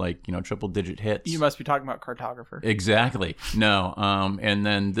had like, triple digit hits. You must be talking about Cartographer. Exactly. No. And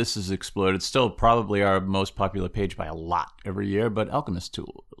then this has exploded. Still probably our most popular page by a lot every year, but Alchemist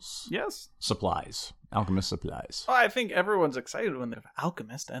Tools. Yes. Supplies. Alchemist Supplies. Well, I think everyone's excited when they're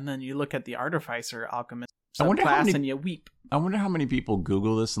Alchemist, and then you look at the Artificer Alchemist I wonder how subclass many- and you weep. I wonder how many people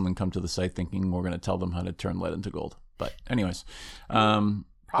Google this and then come to the site thinking we're going to tell them how to turn lead into gold. But anyways, all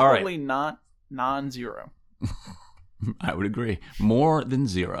Probably right. not non-zero. I would agree. More than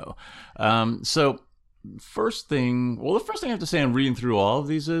zero. So the first thing I have to say on reading through all of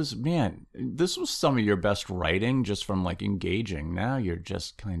these is, man, this was some of your best writing just from like engaging. Now you're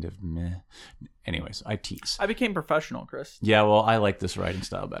just kind of meh. Anyways, I tease. I became professional, Chris. Yeah, well, I like this writing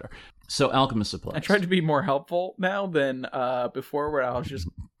style better. So Alchemist Supplies. I tried to be more helpful now than before, where I was just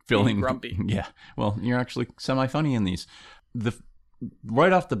feeling grumpy. Yeah. Well, you're actually semi-funny in these.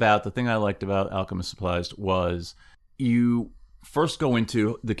 Right off the bat, the thing I liked about Alchemist Supplies was you first go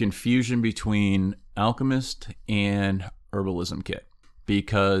into the confusion between Alchemist and Herbalism Kit.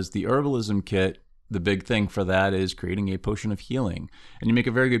 Because the Herbalism Kit, the big thing for that is creating a potion of healing. And you make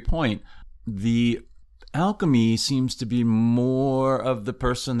a very good point. The alchemy seems to be more of the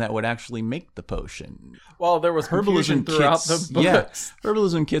person that would actually make the potion. Well, there was confusion throughout the books. Yeah,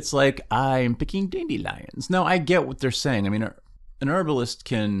 Herbalism Kit's like, I'm picking dandelions. No, I get what they're saying. I mean, an herbalist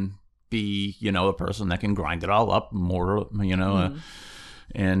can be, a person that can grind it all up more,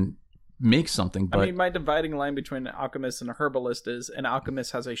 and make something. But I mean, my dividing line between an alchemist and a herbalist is an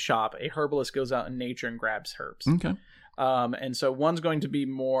alchemist has a shop. A herbalist goes out in nature and grabs herbs. Okay. And so one's going to be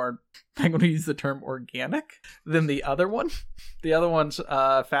more, I'm going to use the term organic than the other one. The other one's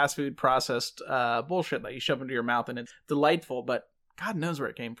fast food processed bullshit that you shove into your mouth, and it's delightful, but God knows where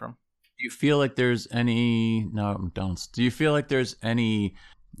it came from. Do you feel like there's any... No, McDonald's. Do you feel like there's any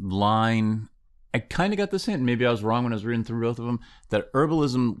line... I kind of got this hint, maybe I was wrong when I was reading through both of them, that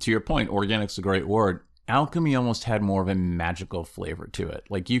herbalism, to your point, organic's a great word. Alchemy almost had more of a magical flavor to it.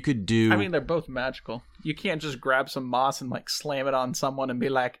 Like you could do... I mean, they're both magical. You can't just grab some moss and like slam it on someone and be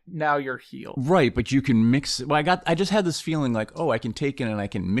like, now you're healed. Right, but you can mix it. Well, I just had this feeling like, oh, I can take it and I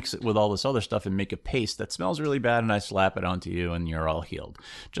can mix it with all this other stuff and make a paste that smells really bad, and I slap it onto you and you're all healed.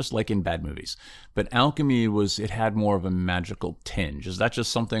 Just like in bad movies. But alchemy it had more of a magical tinge. Is that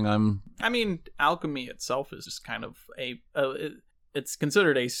just something I mean, alchemy itself is just kind of it's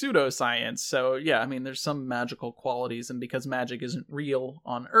considered a pseudoscience. So yeah, I mean, there's some magical qualities, and because magic isn't real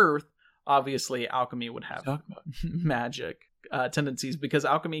on Earth, obviously alchemy would have magic tendencies, because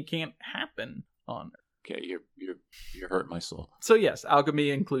alchemy can't happen on Earth. Okay, you're hurting my soul. So yes, alchemy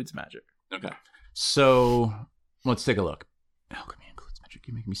includes magic. Okay. So let's take a look. Alchemy includes magic.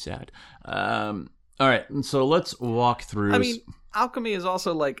 You make me sad. All right, so let's walk through. I mean, alchemy is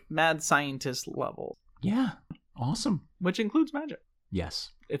also like mad scientist level. Yeah, awesome. Which includes magic.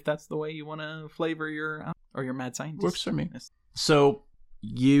 Yes. If that's the way you want to flavor your mad scientist. Works for me. So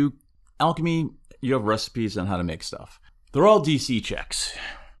alchemy, you have recipes on how to make stuff. They're all DC checks.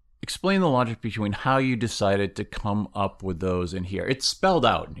 Explain the logic between how you decided to come up with those in here. It's spelled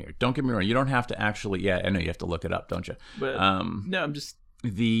out in here. Don't get me wrong. You don't have to actually... Yeah, I know you have to look it up, don't you? But, no, I'm just...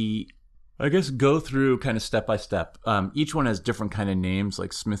 I guess go through kind of step by step. Each one has different kind of names,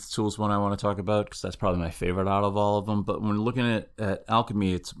 like Smith's Tools one I want to talk about, because that's probably my favorite out of all of them. But when looking at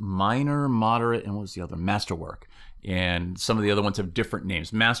alchemy, it's minor, moderate, and what was the other? Masterwork. And some of the other ones have different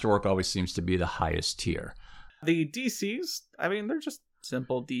names. Masterwork always seems to be the highest tier. The DCs, I mean, they're just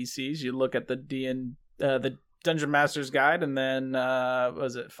simple DCs. You look at the Dungeon Master's Guide, and then,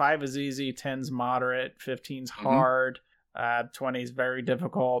 5 is easy, 10's moderate, 15's hard, 20's very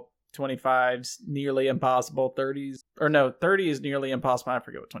difficult, 25's nearly impossible, 30 is nearly impossible. I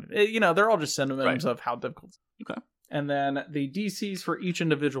forget what 20. They're all just synonyms of how difficult. Okay. And then the DCs for each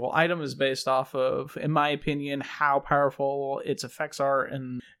individual item is based off of, in my opinion, how powerful its effects are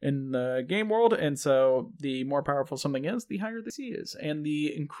in the game world. And so the more powerful something is, the higher the DC is. And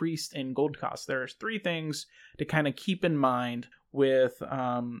the increase in gold cost. There's 3 things to kind of keep in mind with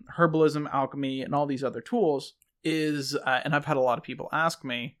herbalism, alchemy, and all these other tools is, and I've had a lot of people ask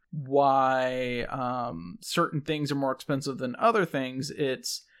me why certain things are more expensive than other things.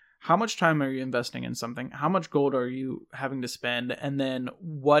 It's how much time are you investing in something? How much gold are you having to spend? And then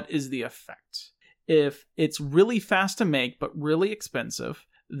what is the effect? If it's really fast to make but really expensive,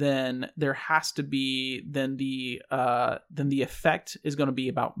 then there has to be the effect is going to be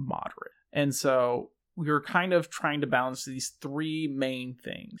about moderate. And so we're kind of trying to balance these 3 main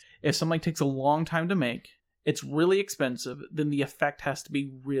things. If something takes a long time to make, it's really expensive, then the effect has to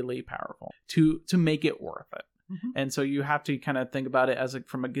be really powerful to make it worth it. And so you have to kind of think about it as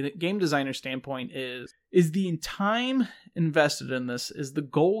from a game designer standpoint is the time invested in this, is the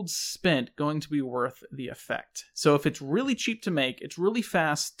gold spent going to be worth the effect? So if it's really cheap to make, it's really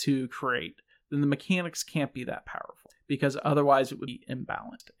fast to create, then the mechanics can't be that powerful, because otherwise it would be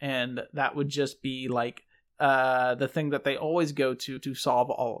imbalanced. And that would just be like the thing that they always go to solve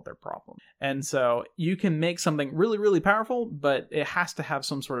all of their problems. And so you can make something really, really powerful, but it has to have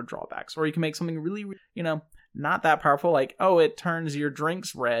some sort of drawbacks. Or you can make something really, not that powerful, like, oh, it turns your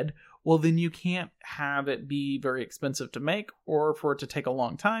drinks red. Well, then you can't have it be very expensive to make or for it to take a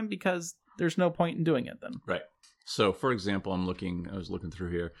long time, because there's no point in doing it then. Right. So, for example, I was looking through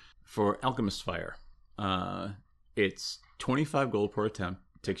here. For Alchemist Fire, it's 25 gold per attempt.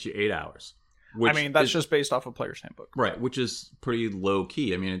 It takes you 8 hours. That's just based off a player's handbook. Right, which is pretty low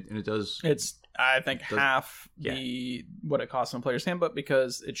key. I mean, it does... It's, I think, half what it costs in a player's handbook,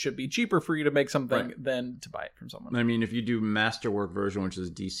 because it should be cheaper for you to make something than to buy it from someone. I mean, if you do Masterwork version, which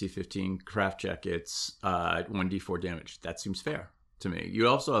is DC 15 craft check, it's 1d4 damage. That seems fair to me. You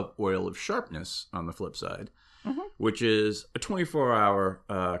also have Oil of Sharpness on the flip side, which is a 24-hour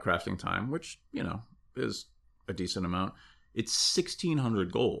crafting time, which, is a decent amount. It's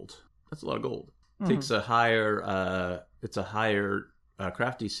 1,600 gold. That's a lot of gold. It takes a higher, it's a higher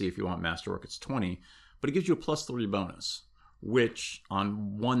craft DC if you want Masterwork. It's 20, but it gives you a +3 bonus, which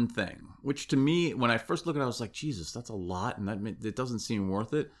on one thing, which to me, when I first looked at it, I was like, Jesus, that's a lot, and it doesn't seem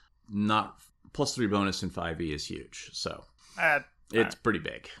worth it. Not +3 bonus in 5e is huge, so it's pretty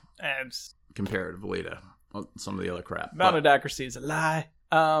big comparatively to some of the other crap. Bounded accuracy is a lie.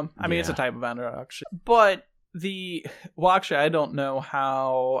 It's a type of bounded accuracy, but actually, I don't know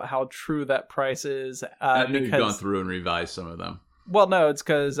how true that price is. I know you've gone through and revised some of them. Well, no, it's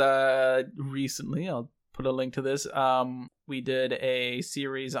because recently, I'll put a link to this, we did a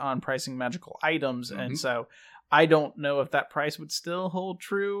series on pricing magical items, and so I don't know if that price would still hold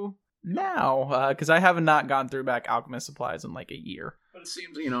true now, because I have not gone through back Alchemist Supplies in like a year. But it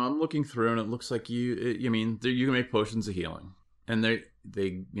seems, I'm looking through, and it looks like you can make potions of healing. And they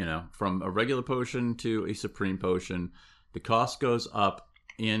from a regular potion to a supreme potion, the cost goes up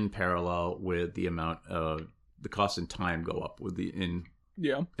in parallel with the amount of the cost and time go up with in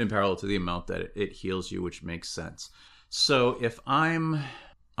parallel to the amount that it heals you, which makes sense. So if I'm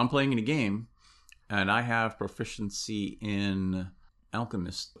playing in a game and I have proficiency in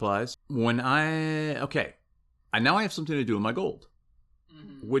Alchemist Supplies, I have something to do with my gold,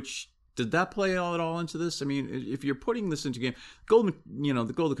 which. Did that play at all into this? I mean, if you're putting this into game,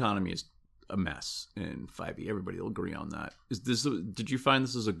 the gold economy is a mess in 5e. Everybody will agree on that. Did you find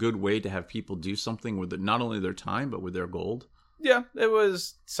this is a good way to have people do something with not only their time, but with their gold? Yeah, it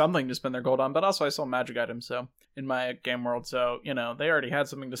was something to spend their gold on, but also I sold magic items, so in my game world, so, they already had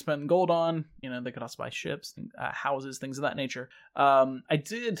something to spend gold on. They could also buy ships, houses, things of that nature. I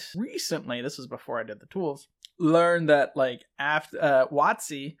did recently, this was before I did the tools, learn that after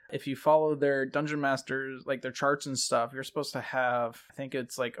WotC, if you follow their dungeon masters, their charts and stuff, you're supposed to have, I think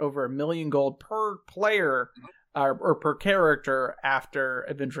it's over 1 million gold per player or per character after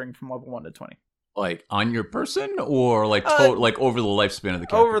adventuring from level 1 to 20. On your person, or over the lifespan of the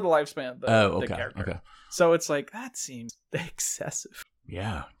character? Over the lifespan of the character. Okay. So it's that seems excessive.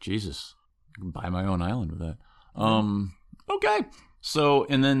 Yeah, Jesus. I can buy my own island with that. Okay. So,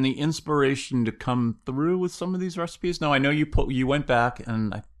 and then the inspiration to come through with some of these recipes. Now, I know you went back,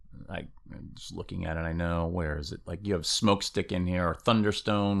 and I'm just looking at it. I know, where is it? You have Smoke Stick in here, or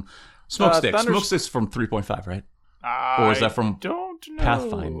Thunderstone. Smoke Stick's from 3.5, right? Or is that from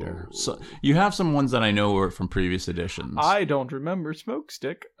Pathfinder? So you have some ones that I know were from previous editions. I don't remember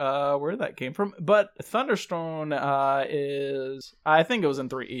Smokestick, where that came from. But Thunderstone is, I think it was in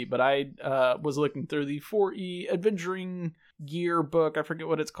 3E, but I was looking through the 4E Adventuring Gear book. I forget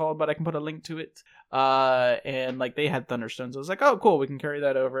what it's called, but I can put a link to it. And they had Thunderstones. I was like, oh, cool, we can carry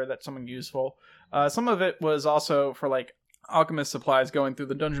that over. That's something useful. Some of it was also for Alchemist Supplies, going through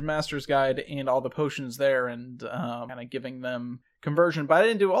the Dungeon Master's Guide and all the potions there, and kind of giving them conversion. But I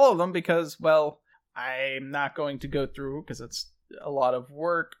didn't do all of them because, I'm not going to go through, because it's a lot of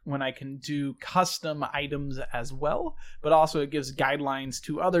work when I can do custom items as well. But also it gives guidelines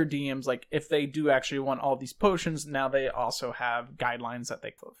to other DMs, if they do actually want all these potions, now they also have guidelines that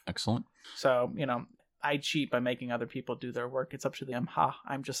they follow. Excellent. So, I cheat by making other people do their work. It's up to them.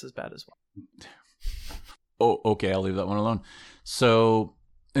 I'm just as bad as well. Oh, okay, I'll leave that one alone. So,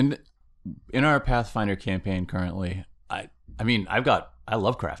 in our Pathfinder campaign currently, I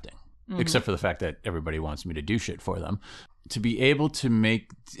love crafting, except for the fact that everybody wants me to do shit for them. To be able to make,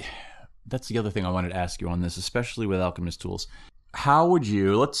 that's the other thing I wanted to ask you on this, especially with Alchemist tools. How would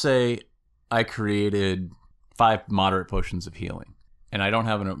you, let's say I created 5 moderate potions of healing, and I don't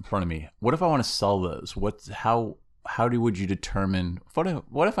have it in front of me. What if I want to sell those? Would you determine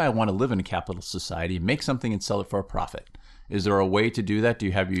what if I want to live in a capitalist society, make something and sell it for a profit? Is there a way to do that?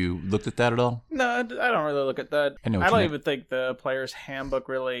 Have you looked at that at all? No, I don't really look at that. I don't even think the player's handbook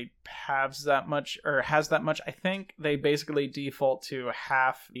really has that much. I think they basically default to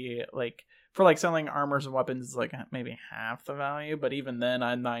half the, like, for like selling armors and weapons, it's like maybe half the value. But even then,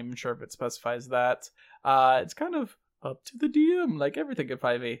 I'm not even sure if it specifies that. It's kind of up to the DM, like everything in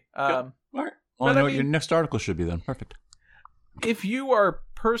 5e. All right. Well, I know what your next article should be then. Perfect. If you are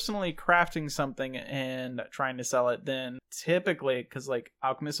personally crafting something and trying to sell it, then typically, because like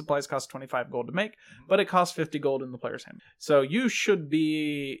alchemy supplies cost 25 gold to make, but it costs 50 gold in the player's hand. So you should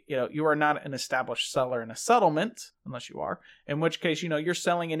be, you are not an established seller in a settlement, unless you are, in which case, you're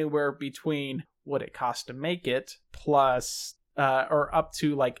selling anywhere between what it costs to make it plus or up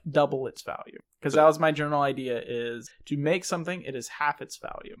to like double its value. Because that was my general idea, is to make something, it is half its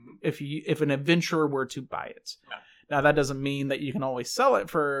value if an adventurer were to buy it. Yeah. Now, that doesn't mean that you can always sell it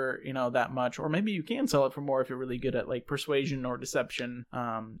for, that much, or maybe you can sell it for more if you're really good at like persuasion or deception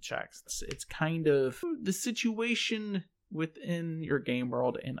checks. It's kind of the situation within your game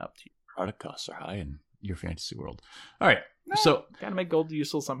world and up to you. Product costs are high in your fantasy world. All right. So gotta make gold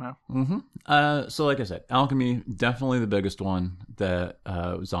useful somehow. Mm-hmm. So like I said, alchemy, definitely the biggest one that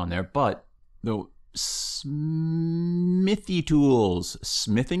was on there, but the smithing tools,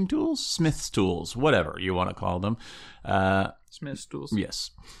 smith's tools, whatever you want to call them. Smith's tools.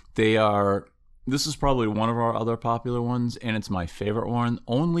 Yes. This is probably one of our other popular ones, and it's my favorite one,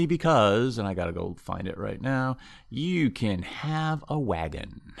 only because, and I gotta go find it right now, you can have a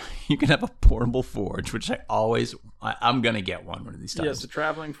wagon. You can have a portable forge, which I'm gonna get one of these times. Yes, a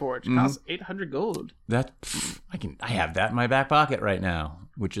traveling forge. It costs 800 gold. I have that in my back pocket right now,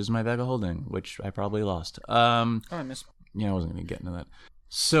 which is my bag of holding, which I probably lost. I missed. Yeah, I wasn't gonna get into that.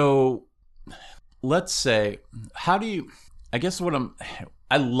 So, let's say,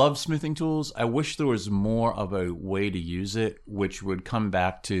 I love smithing tools. I wish there was more of a way to use it, which would come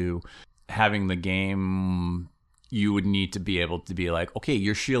back to having the game. You would need to be able to be like, okay,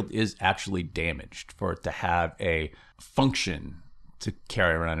 your shield is actually damaged for it to have a function to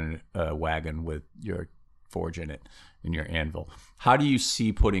carry around a wagon with your forge in it and your anvil. How do you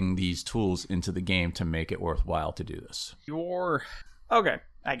see putting these tools into the game to make it worthwhile to do this? Okay,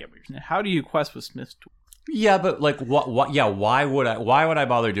 I get what you're saying. How do you quest with smith's tools? Yeah, but like, what? Yeah, why would I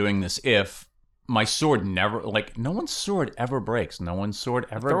bother doing this if my sword never, like, no one's sword ever breaks, no one's sword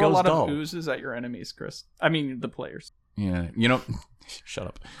ever goes dull. Throw a lot of oozes at your enemies, Chris. I mean, the players. Yeah, shut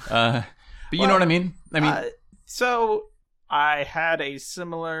up. But you know what I mean. So I had a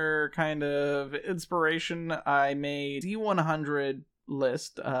similar kind of inspiration. I made D100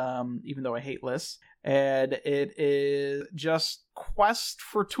 list, even though I hate lists. And it is just quest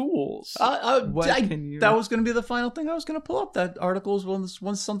for tools. That was going to be the final thing I was going to pull up. That article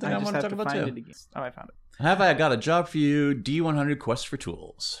was something I want to talk about too. Oh, I found it. Have I got a job for you? D100 quest for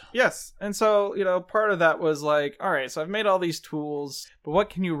tools. Yes. And so, part of that was like, all right, so I've made all these tools, but what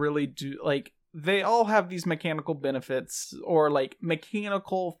can you really do? Like, they all have these mechanical benefits or like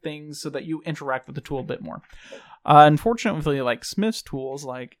mechanical things so that you interact with the tool a bit more. Unfortunately, like Smith's tools,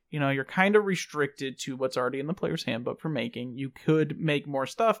 like, you're kind of restricted to what's already in the player's handbook for making. You could make more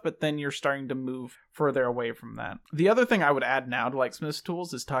stuff, but then you're starting to move further away from that. The other thing I would add now to like Smith's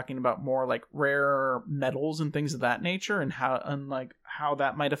tools is talking about more like rare metals and things of that nature and how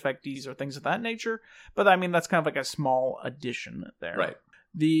that might affect these or things of that nature. But I mean, that's kind of like a small addition there. Right.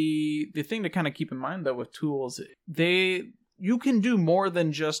 The thing to kind of keep in mind though with tools, you can do more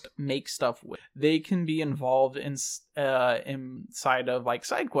than just make stuff with. They can be involved inside of like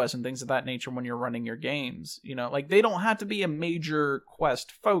side quests and things of that nature when you're running your games. Like they don't have to be a major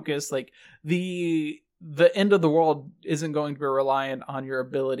quest focus. Like the end of the world isn't going to be reliant on your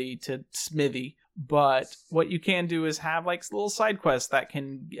ability to smithy. But what you can do is have like little side quests that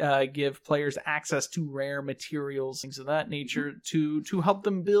can give players access to rare materials, things of that nature, to help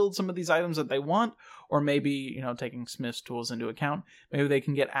them build some of these items that they want. Or maybe, taking Smith's tools into account, maybe they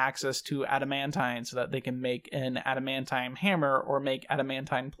can get access to adamantine so that they can make an adamantine hammer or make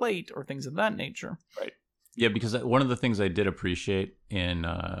adamantine plate or things of that nature. Right. Yeah, because one of the things I did appreciate in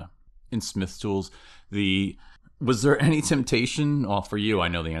Smith's tools, was there any temptation? Well, for you, I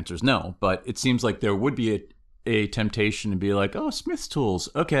know the answer is no, but it seems like there would be a temptation to be like, oh, Smith's tools,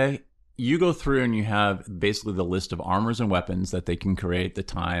 okay. You go through and you have basically the list of armors and weapons that they can create, the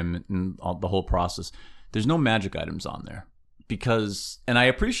time and the whole process. There's no magic items on there and I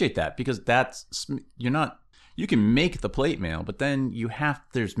appreciate that because you you can make the plate mail, but then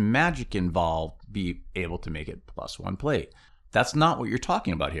there's magic involved to be able to make it +1 plate. That's not what you're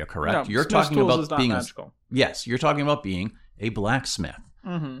talking about here, correct? No, you're Smith's talking Tools about is not being magical. Yes, you're talking about being a blacksmith,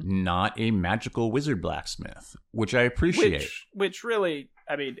 not a magical wizard blacksmith, which I appreciate. Which really,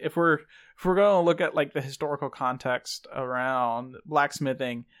 I mean, if we're going to look at like the historical context around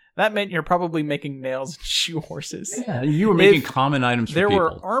blacksmithing, that meant you're probably making nails and shoe horses. Yeah, you were making common items for people. There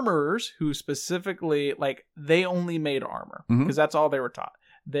were armorers who specifically, like, they only made armor because that's all they were taught.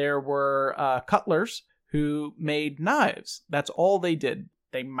 There were cutlers who made knives. That's all they did.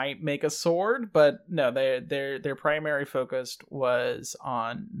 They might make a sword, but no, their primary focus was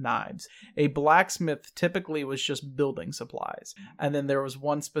on knives. A blacksmith typically was just building supplies, and then there was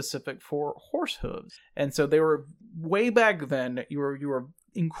one specific for horse hooves. And so they were way back then. You were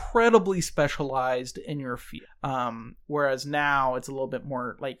incredibly specialized in your field. Whereas now it's a little bit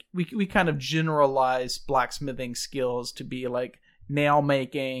more like we kind of generalize blacksmithing skills to be like nail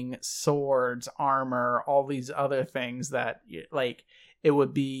making, swords, armor, all these other things that like it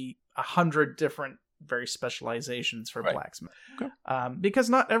would be 100 different very specializations for blacksmith. Okay. Because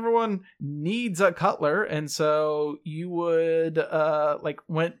not everyone needs a cutler, and so you would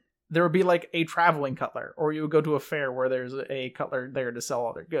there would be like a traveling cutler, or you would go to a fair where there's a cutler there to sell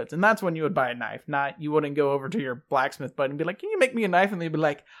all their goods, and that's when you would buy a knife. Not, you wouldn't go over to your blacksmith buddy and be like, "Can you make me a knife?" And they'd be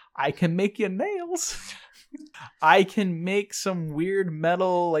like, "I can make you nails." I can make some weird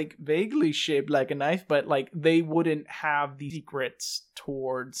metal, like vaguely shaped like a knife, but like they wouldn't have the secrets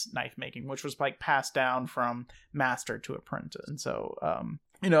towards knife making, which was like passed down from master to apprentice. And so,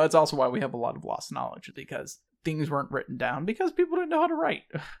 it's also why we have a lot of lost knowledge, because things weren't written down because people didn't know how to write.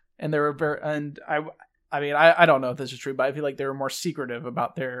 And they were I don't know if this is true, but I feel like they were more secretive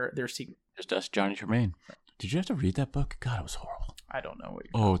about their secret. Just us, Johnny Tremaine. Did you have to read that book? God, it was horrible. I don't know what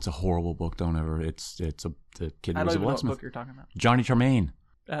you're it's a horrible book. Don't ever. The kid I don't was a even know what blacksmith. book you're talking about. Johnny Tremaine.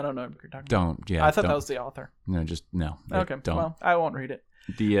 I don't know what you're talking about. Don't. Yeah. I thought that was the author. No, just no. Okay. Don't. Well, I won't read it.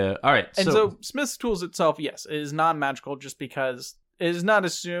 All right. And so Smith's Tools itself, yes, is non-magical just because it is not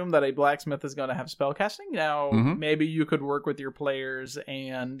assumed that a blacksmith is going to have spellcasting. Now, maybe you could work with your players,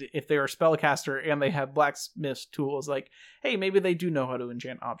 and if they are a spellcaster and they have blacksmith's tools, like, hey, maybe they do know how to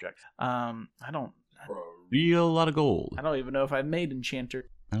enchant objects. For a real lot of gold. I don't even know if I've made enchanter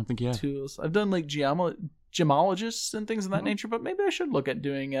I don't think you have. tools. I've done like gemologists and things of that nature, but maybe I should look at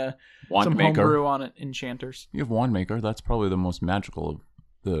doing Wand some maker. homebrew on it, enchanters. You have Wand Maker. That's probably the most magical of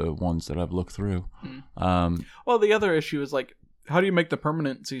the ones that I've looked through. Well, the other issue is like, how do you make the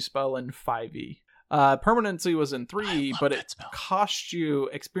permanency spell in 5e? Permanency was in 3e, but it cost you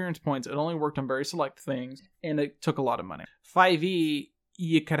experience points. It only worked on very select things, and it took a lot of money. 5e,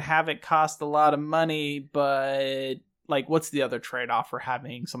 you could have it cost a lot of money, but like, what's the other trade-off for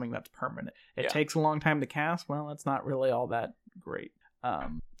having something that's permanent? It takes a long time to cast. Well, it's not really all that great.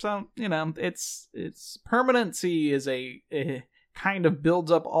 So it's permanency is a kind of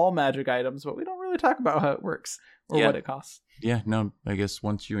builds up all magic items, but we don't really talk about how it works or what it costs. Yeah, no, I guess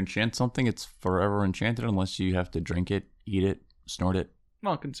once you enchant something, it's forever enchanted unless you have to drink it, eat it, snort it.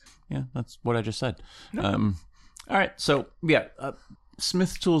 Well, yeah, that's what I just said. No. All right, so yeah,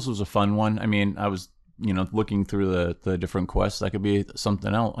 Smith's Tools was a fun one. I mean, I was looking through the different quests. That could be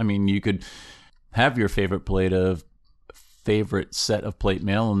something else. I mean, you could have your favorite set of plate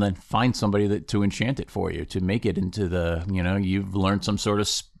mail and then find somebody to enchant it for you, to make it into the, you've learned some sort of,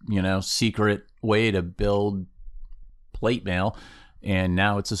 secret way to build plate mail, and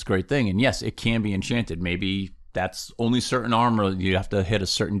now it's this great thing. And yes, it can be enchanted. Maybe that's only certain armor. You have to hit a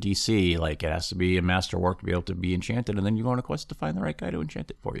certain DC. Like, it has to be a masterwork to be able to be enchanted, and then you go on a quest to find the right guy to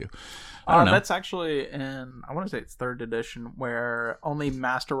enchant it for you. I don't know. That's actually in, I want to say it's 3rd edition, where only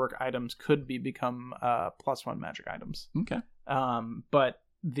masterwork items could become +1 magic items. Okay. But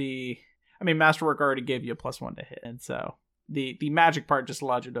masterwork already gave you a +1 to hit, and so the magic part just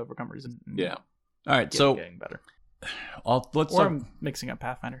allowed you to overcome resistance. Yeah. All right. So getting better. I'm mixing up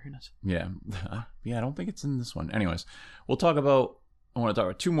Pathfinder. Who knows? Yeah. I don't think it's in this one. Anyways, I want to talk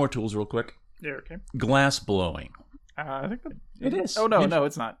about 2 more tools real quick. Yeah. Okay. Glass blowing. I think it is. Oh no,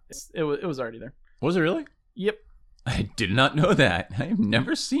 it's not. It was already there. Was it really? Yep. I did not know that. I've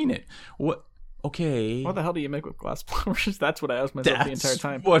never seen it. What? Okay. What the hell do you make with glass blowers? That's what I asked myself the entire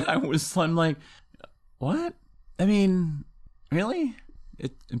time. I'm like, what? I mean, really?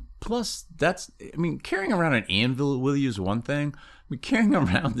 Plus, carrying around an anvil with you is one thing. Carrying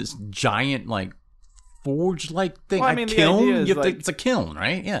around this giant, like, forge-like thing, a kiln? It's a kiln,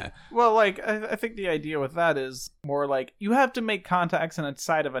 right? Yeah. Well, like, I think the idea with that is more like, you have to make contacts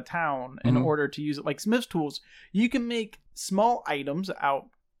inside of a town in order to use it. Like Smith's Tools, you can make small items out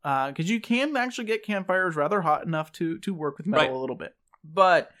because you can actually get campfires rather hot enough to work with metal Right. a little bit,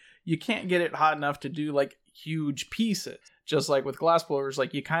 but you can't get it hot enough to do like huge pieces. Just like with glass blowers,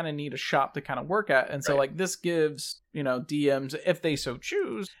 like you kind of need a shop to kind of work at, and so like this gives DMs, if they so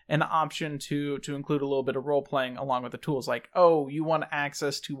choose, an option to include a little bit of role playing along with the tools. Like, oh, you want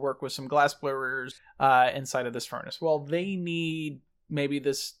access to work with some glass blowers inside of this furnace. Well, they need maybe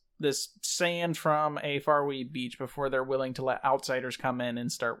this sand from a faraway beach before they're willing to let outsiders come in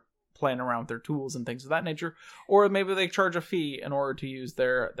and start playing around with their tools and things of that nature. Or maybe they charge a fee in order to use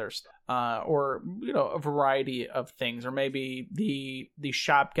their stuff, or a variety of things. Or maybe the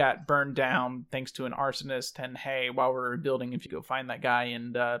shop got burned down thanks to an arsonist, and hey, while we're rebuilding, if you go find that guy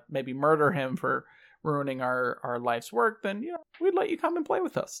and maybe murder him for ruining our life's work, then we'd let you come and play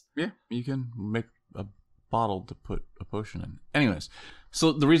with us. Yeah, you can make a bottle to put a potion in. Anyways,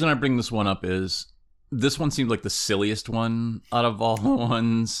 so the reason I bring this one up is this one seemed like the silliest one out of all the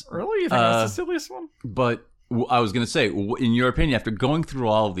ones. Really? You think that's the silliest one? But I was going to say, in your opinion, after going through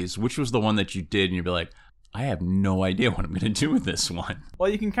all of these, which was the one that you did and you'd be like, I have no idea what I'm going to do with this one? Well,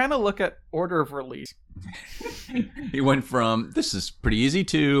 you can kind of look at order of release. You went from, this is pretty easy,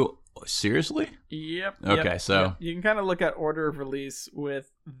 to, seriously? Yep. Okay, so yep. You can kind of look at order of release with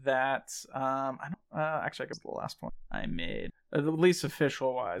that. Actually, I guess the last one I made, at least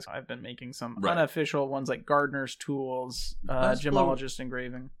official wise, I've been making some unofficial ones like gardener's tools, gemologist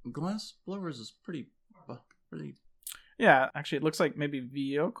engraving. Glass blowers is pretty. Yeah, actually, it looks like maybe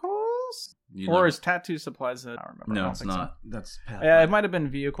vehicles. Or is tattoo supplies? I don't remember. No, I don't it's think not. So. That's Yeah, it might have been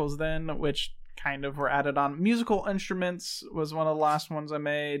vehicles then, which kind of were added on. Musical instruments was one of the last ones I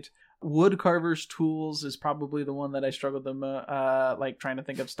made. Wood carver's tools is probably the one that I struggled like trying to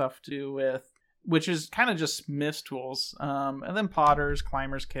think of stuff to do with, which is kind of just smith's tools. And then potter's,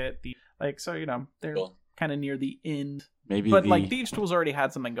 climber's kit, they're kind of near the end. Maybe, but like thieves' tools already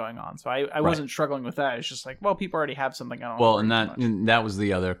had something going on, so I wasn't struggling with that. It's just like, well, people already have something going on. Well, and that was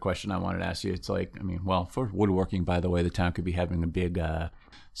the other question I wanted to ask you. It's like, I mean, well, for woodworking, by the way, the town could be having a big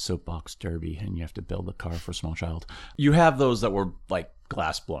soapbox derby, and you have to build a car for a small child. You have those that were like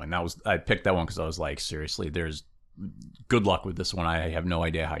glass blowing. I picked that one because I was like, seriously, there's good luck with this one. I have no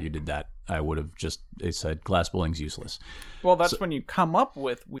idea how you did that. I would have just said glass blowing's useless. Well, that's when you come up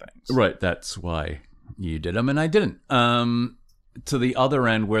with things, right? That's why you did them and I didn't. To the other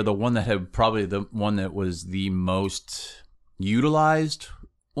end, where the one that had probably the one that was the most utilized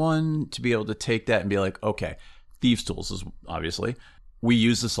one to be able to take that and be like, okay, thieves' tools is obviously. We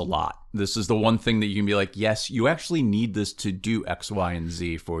use this a lot. This is the one thing that you can be like, yes, you actually need this to do X, Y, and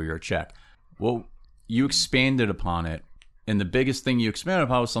Z for your check. Well, you expanded upon it. And the biggest thing you expanded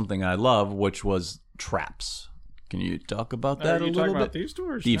upon was something I love, which was traps. Can you talk about that a little bit? Thieves' tools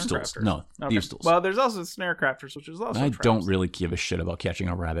or Thieves' tools. No, okay. Thieves' tools. Well, there's also snare crafters, which is also I traps. don't really give a shit about catching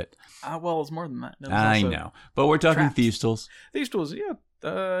a rabbit. Well, it's more than that. I know. But we're talking traps. Thieves' tools. Thieves' tools,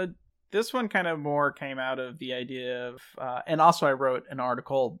 yeah. This one kind of more came out of the idea of, and also I wrote an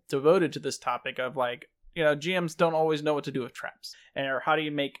article devoted to this topic of like, GMs don't always know what to do with traps, or how do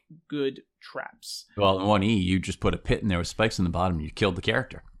you make good traps. Well, in 1E, you just put a pit in there with spikes in the bottom, and you killed the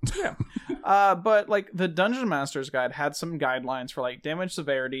character. Yeah. But like the Dungeon Master's Guide had some guidelines for like damage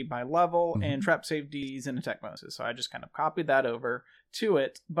severity by level and trap safeties and attack bonuses. So I just kind of copied that over to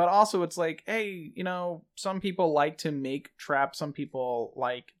it. But also it's like, hey, some people like to make traps. Some people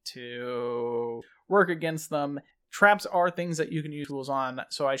like to work against them. Traps are things that you can use tools on.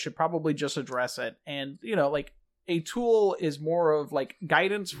 So I should probably just address it. And, like a tool is more of like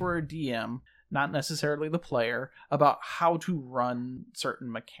guidance for a DM, not necessarily the player, about how to run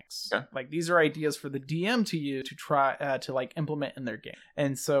certain mechanics. Okay. Like these are ideas for the DM to use to try to like implement in their game.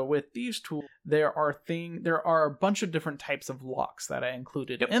 And so with these tools, there are a bunch of different types of locks that I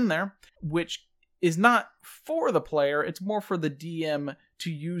included in there, which is not for the player. It's more for the DM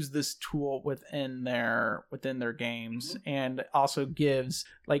to use this tool within their games, and also gives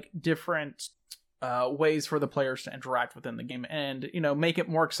like different ways for the players to interact within the game, and make it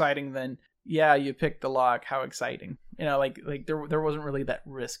more exciting than you picked the lock, how exciting, like there wasn't really that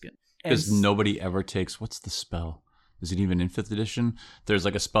risk in. Because nobody ever takes, what's the spell? Is it even in 5th edition? There's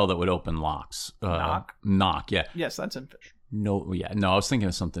like a spell that would open locks. Knock, yeah. Yes, that's in Fish. No, I was thinking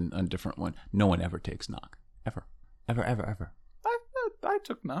of a different one. No one ever takes knock. Ever. I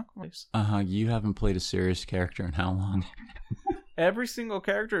took knock. You haven't played a serious character in how long? Every single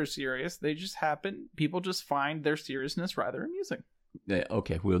character is serious. People just find their seriousness rather amusing. Yeah,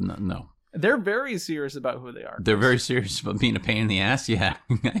 okay, we'll no. They're very serious about who they are. They're very serious about being a pain in the ass? Yeah,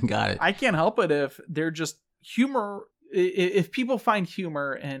 I got it. I can't help it if they're just humor if people find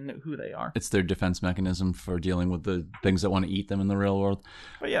humor in who they are. It's their defense mechanism for dealing with the things that want to eat them in the real world.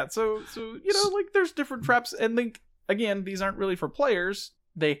 But yeah, so like there's different traps, and like again, these aren't really for players.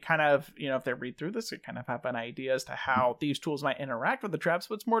 They kind of, if they read through this, they kind of have an idea as to how these tools might interact with the traps,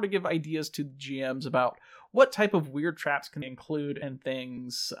 but it's more to give ideas to GMs about what type of weird traps can include and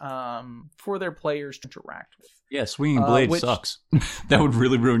things for their players to interact with. Yeah, Swinging Blade sucks. That would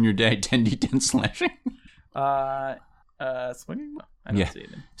really ruin your day. 10d10 slashing. Swinging? I don't see it.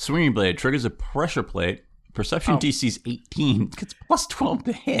 Swinging Blade triggers a pressure plate. Perception DC's 18. Gets plus 12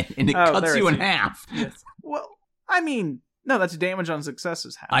 to hit, and it cuts you in half. Yes. Well, I mean... No, that's damage on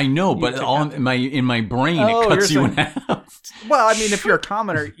successes. I know, but in my brain, it cuts you in half. Well, I mean, if you're a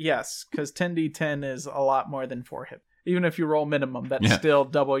commoner, yes, because 10d10 is a lot more than 4 hit. Even if you roll minimum, that's still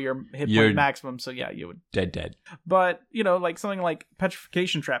double your hit point maximum. So yeah, you would dead. But like something like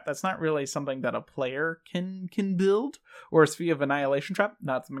Petrification Trap, that's not really something that a player can build, or a Sphere of Annihilation Trap,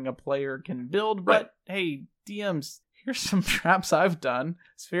 not something a player can build. But hey, DMs. Here's some traps I've done.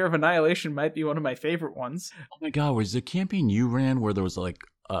 Sphere of Annihilation might be one of my favorite ones. Oh my god, was the campaign you ran where there was like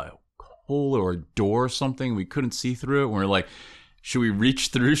a hole or a door or something? We couldn't see through it. And we're like, should we reach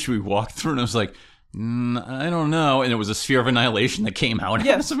through? Should we walk through? And I was like, I don't know. And it was a Sphere of Annihilation that came out.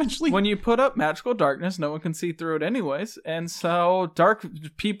 Yes, eventually. When you put up Magical Darkness, no one can see through it anyways. And so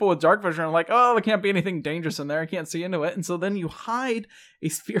people with dark vision are like, oh, there can't be anything dangerous in there. I can't see into it. And so then you hide a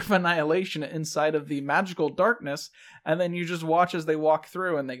Sphere of Annihilation inside of the Magical Darkness, and then you just watch as they walk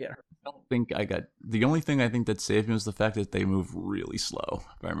through and they get hurt. I don't think I got... The only thing I think that saved me was the fact that they move really slow,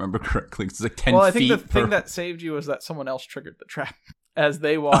 if I remember correctly. It's like 10 feet. Well, I think the thing that saved you was that someone else triggered the trap as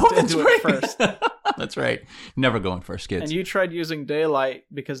they walked into it first. That's right. Never going first, kids. And you tried using daylight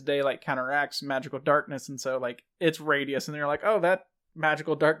because daylight counteracts magical darkness, and so like it's radius, and you're like, oh, that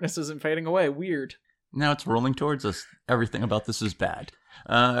magical darkness isn't fading away. Weird. Now it's rolling towards us. Everything about this is bad.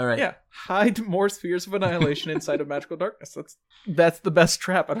 All right. Yeah. Hide more Spheres of Annihilation inside of magical darkness. That's the best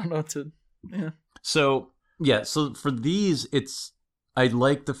trap. I don't know what to... Yeah. So for these, I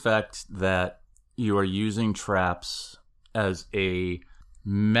like the fact that you are using traps as a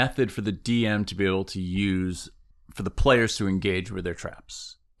method for the DM to be able to use for the players to engage with their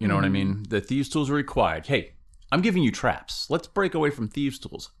traps. You know what I mean? The Thieves' Tools are required. Hey, I'm giving you traps. Let's break away from Thieves'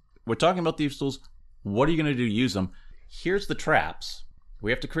 Tools. We're talking about Thieves' Tools. What are you going to do to use them? Here's the traps.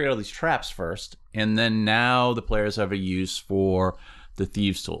 We have to create all these traps first, and then now the players have a use for the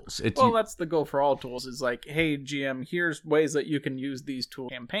Thieves' Tools. That's the goal for all tools, is like, hey, GM, here's ways that you can use these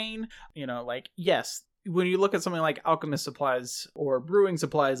tools. Campaign, yes, when you look at something like alchemist supplies or brewing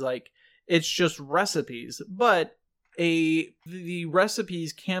supplies, like, it's just recipes, but the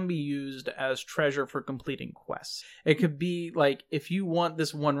recipes can be used as treasure for completing quests. It could be like, if you want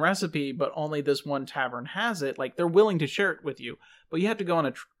this one recipe but only this one tavern has it, like, they're willing to share it with you, but you have to go on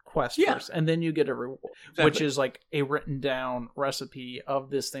a quest first, and then you get a reward, which is like a written down recipe of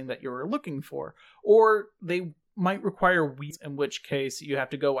this thing that you're looking for. Or they might require wheat, in which case you have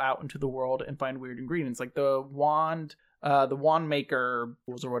to go out into the world and find weird ingredients, like the wand maker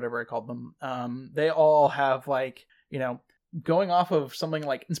or whatever I called them. They all have, like, going off of something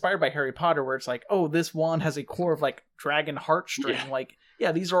like inspired by Harry Potter, where it's like, oh, this wand has a core of like dragon heartstring. Like,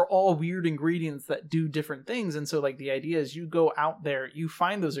 yeah, these are all weird ingredients that do different things. And so, like, the idea is you go out there, you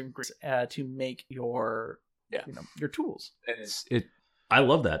find those ingredients to make your tools. I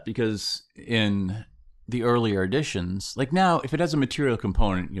love that, because in the earlier editions, like now, if it has a material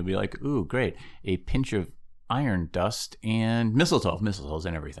component, you'll be like, ooh, great, a pinch of iron dust and mistletoe's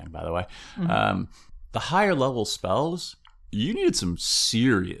in everything, by the way. The higher level spells, you needed some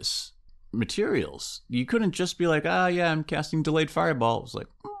serious materials. You couldn't just be like, I'm casting Delayed Fireball. It was like,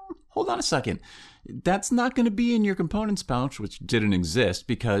 hold on a second. That's not going to be in your components pouch, which didn't exist,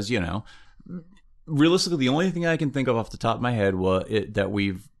 because, realistically, the only thing I can think of off the top of my head that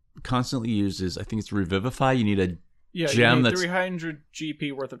we've constantly used is, I think it's Revivify. You need a gem you need that's 300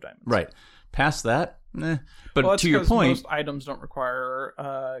 GP worth of diamonds. Right. Past that, But to your point, most items don't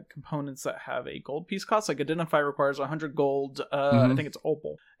require components that have a gold piece cost. Like Identify requires 100 gold. I think it's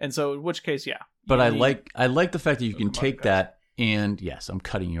opal, and so in which case, But I like the fact that you can take that, and yes, I'm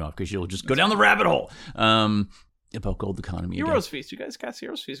cutting you off because you'll just go down the rabbit hole. About gold economy. Heroes Feast. You guys cast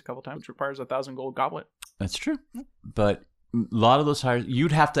Heroes Feast a couple times, which requires 1,000 gold goblet. That's true, but a lot of those hires,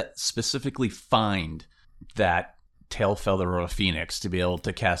 you'd have to specifically find that tail feather or a phoenix to be able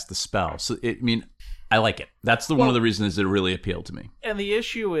to cast the spell. So I like it. That's one of the reasons that it really appealed to me. And the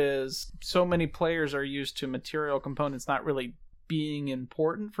issue is, so many players are used to material components not really being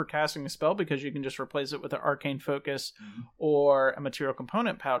important for casting a spell, because you can just replace it with an arcane focus or a material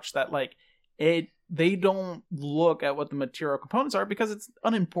component pouch that, like, they don't look at what the material components are because it's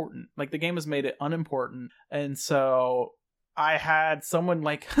unimportant. Like, the game has made it unimportant. And so I had someone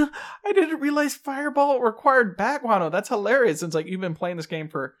like, I didn't realize Fireball required backguano. That's hilarious. It's like, you've been playing this game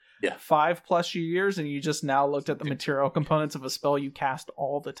for 5+ years and you just now looked at the material components of a spell you cast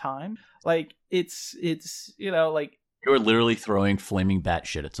all the time. Like, it's like, you're literally throwing flaming bat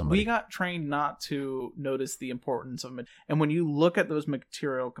shit at somebody. We got trained not to notice the importance of it. And when you look at those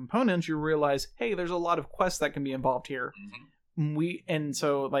material components, you realize, hey, there's a lot of quests that can be involved here. And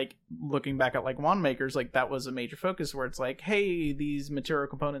so, like, looking back at, like, Wand Makers, like, that was a major focus where it's like, hey, these material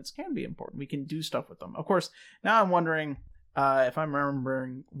components can be important. We can do stuff with them. Of course, now I'm wondering if I'm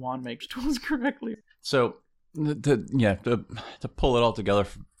remembering Wand Makers tools correctly. So, to pull it all together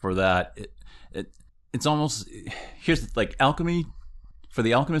for that, it's almost, here's like alchemy. For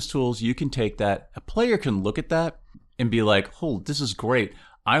the alchemist tools, you can take that. A player can look at that and be like, "Oh, this is great.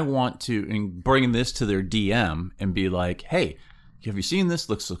 I want to bring this to their DM and be like, hey, have you seen this?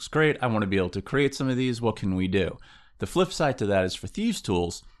 Looks great. I want to be able to create some of these. What can we do?" The flip side to that is for thieves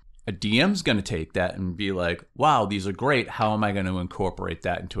tools, a DM's going to take that and be like, wow, these are great. How am I going to incorporate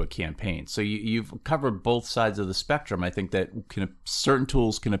that into a campaign? So you've covered both sides of the spectrum. I think that certain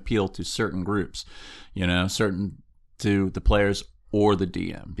tools can appeal to certain groups, certain to the players or the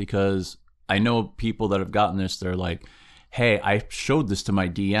DM, because I know people that have gotten this. They're like, hey, I showed this to my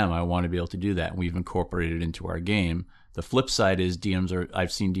DM. I want to be able to do that. And we've incorporated it into our game. The flip side is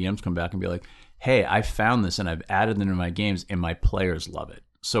I've seen DMs come back and be like, hey, I found this and I've added it into my games and my players love it.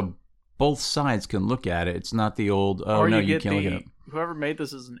 So both sides can look at it. It's not the old, you can't look at it. Whoever made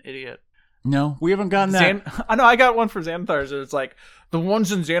this is an idiot. No, we haven't gotten that. I know, I got one for Xanathars. It's like, the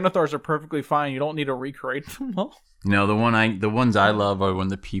ones in Xanathars are perfectly fine. You don't need to recreate them all. No, the ones I love are when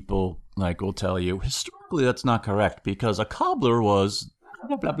the people like will tell you, historically that's not correct because a cobbler was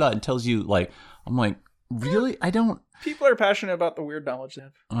blah, blah, blah, and tells you, like, I'm like, really? I don't... People are passionate about the weird knowledge they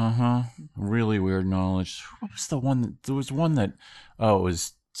have. Really weird knowledge. What was the one there was one that, it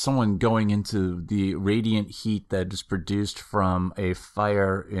was someone going into the radiant heat that is produced from a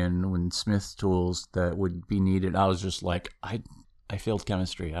fire when Smith's tools that would be needed. I was just like, I failed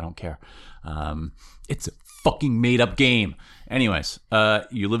chemistry. I don't care. It's a fucking made up game. Anyways,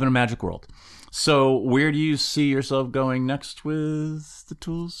 you live in a magic world. So where do you see yourself going next with the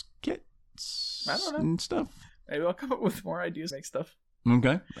tools kits and stuff? Maybe I'll come up with more ideas to make stuff.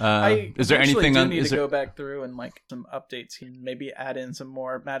 Okay. Is there anything I need to go back through and like some updates and maybe add in some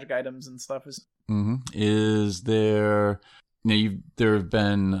more magic items and stuff. Is there? There have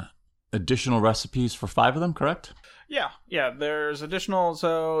been additional recipes for 5 of them, correct? Yeah. There's additional.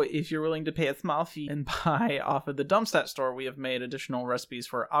 So if you're willing to pay a small fee and buy off of the Dumpstat store, we have made additional recipes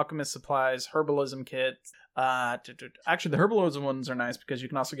for alchemist supplies, herbalism kits. Actually, the herbalism ones are nice because you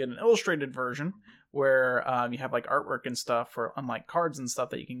can also get an illustrated version where you have like artwork and stuff for unlike cards and stuff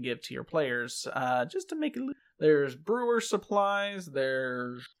that you can give to your players just to make it. There's brewer supplies.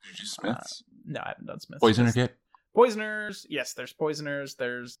 There's Smiths. No, I haven't done Smiths. Poisoner kit. Poisoners, yes, there's Poisoners,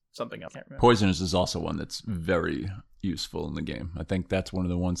 there's something else. I can't remember. Poisoners is also one that's very useful in the game. I think that's one of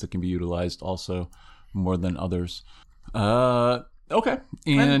the ones that can be utilized also more than others. Okay.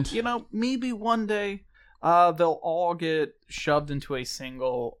 And maybe one day they'll all get shoved into a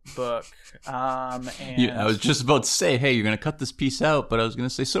single book. I was just about to say, hey, you're going to cut this piece out, but I was going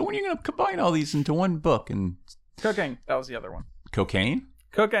to say, so when are you going to combine all these into one book? And Cocaine, that was the other one. Cocaine?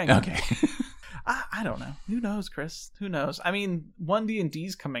 Cocaine. Okay. I don't know. Who knows, Chris? Who knows? I mean,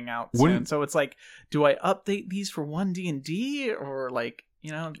 1D&D's coming out soon, so it's like, do I update these for 1D&D or like,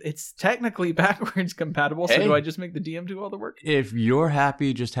 it's technically backwards compatible. So do I just make the DM do all the work? If you're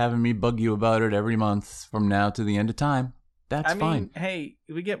happy just having me bug you about it every month from now to the end of time, that's fine. Hey,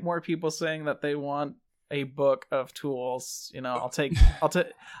 we get more people saying that they want a book of tools. I'll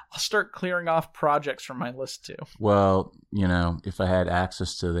start clearing off projects from my list too. Well, if I had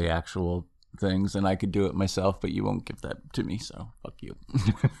access to the actual things and I could do it myself, but you won't give that to me, so fuck you.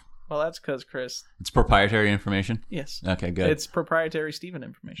 Well, that's because, Chris, it's proprietary information. Yes. Okay, good. It's proprietary Steven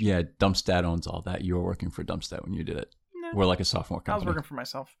information. Yeah, Dumpstat owns all that. You were working for Dumpstat when you did it. No, we're like a sophomore company. I was working for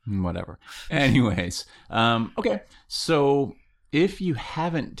myself. Whatever. Anyways, okay. So if you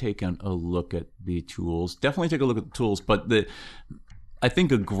haven't taken a look at the tools, definitely take a look at the tools. But I think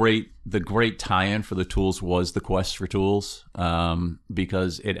the great tie-in for the tools was the quest for tools,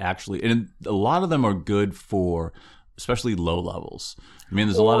 because it actually, and a lot of them are good for especially low levels. I mean,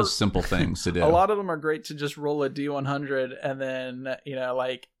 there's a lot of simple things to do. A lot of them are great to just roll a D100 and then,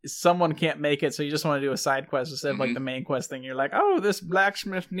 like someone can't make it, so you just want to do a side quest instead of like the main quest thing. You're like, oh, this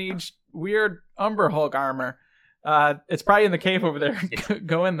blacksmith needs weird Umber Hulk armor. It's probably in the cave over there.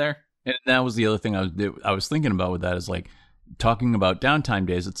 Go in there. And that was the other thing I was thinking about with that is like talking about downtime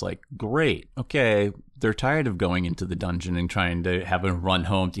days. It's like, great, okay, they're tired of going into the dungeon and trying to have a run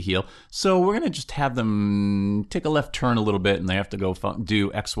home to heal. So we're going to just have them take a left turn a little bit and they have to go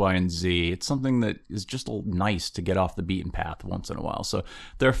do X, Y, and Z. It's something that is just nice to get off the beaten path once in a while. So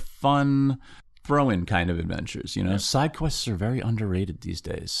they're fun throw-in kind of adventures. You know, side quests are very underrated these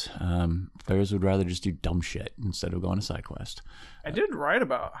days. Players would rather just do dumb shit instead of going to side quest. I did write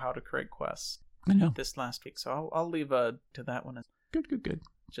about how to create quests. I know. This last week, so I'll leave to that one. Good.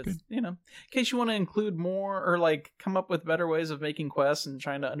 Just good. You know, in case you want to include more or like come up with better ways of making quests and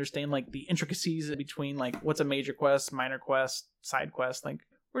trying to understand like the intricacies between like what's a major quest, minor quest, side quest, like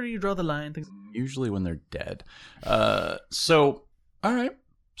where do you draw the line? Things. Usually when they're dead. So all right.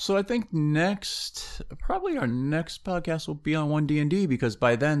 So I think probably our next podcast will be on 1D&D because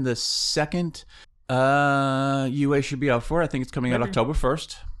by then the second UA should be out for it. I think it's coming out October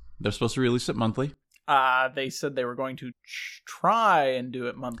 1st. They're supposed to release it monthly. They said they were going to try and do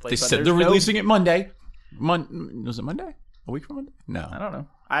it monthly. They said they're releasing it Monday. Was it Monday? A week from Monday? No. I don't know.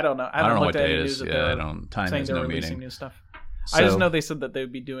 I don't know what day it is. Yeah, time is no meaning. New stuff. So, I just know they said that they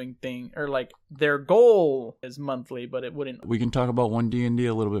would be doing their goal is monthly, but it wouldn't. We can talk about 1D&D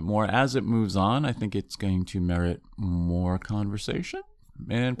a little bit more as it moves on. I think it's going to merit more conversation.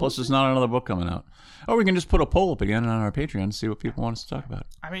 And plus, there's not another book coming out. Or we can just put a poll up again on our Patreon to see what people want us to talk about.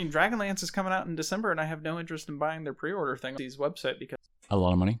 I mean, Dragonlance is coming out in December, and I have no interest in buying their pre-order thing on these website because a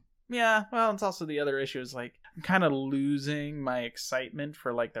lot of money. Yeah, well, it's also the other issue is like I'm kind of losing my excitement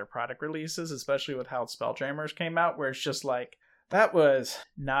for like their product releases, especially with how Spelljammers came out, where it's just like that was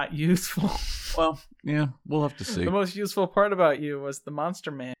not useful. Well, yeah, we'll have to see. The most useful part about you was the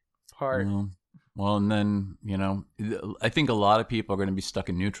Monster Man part. Well, and then, you know, I think a lot of people are going to be stuck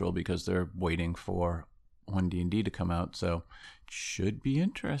in neutral because they're waiting for 1D&D to come out. So it should be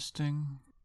interesting.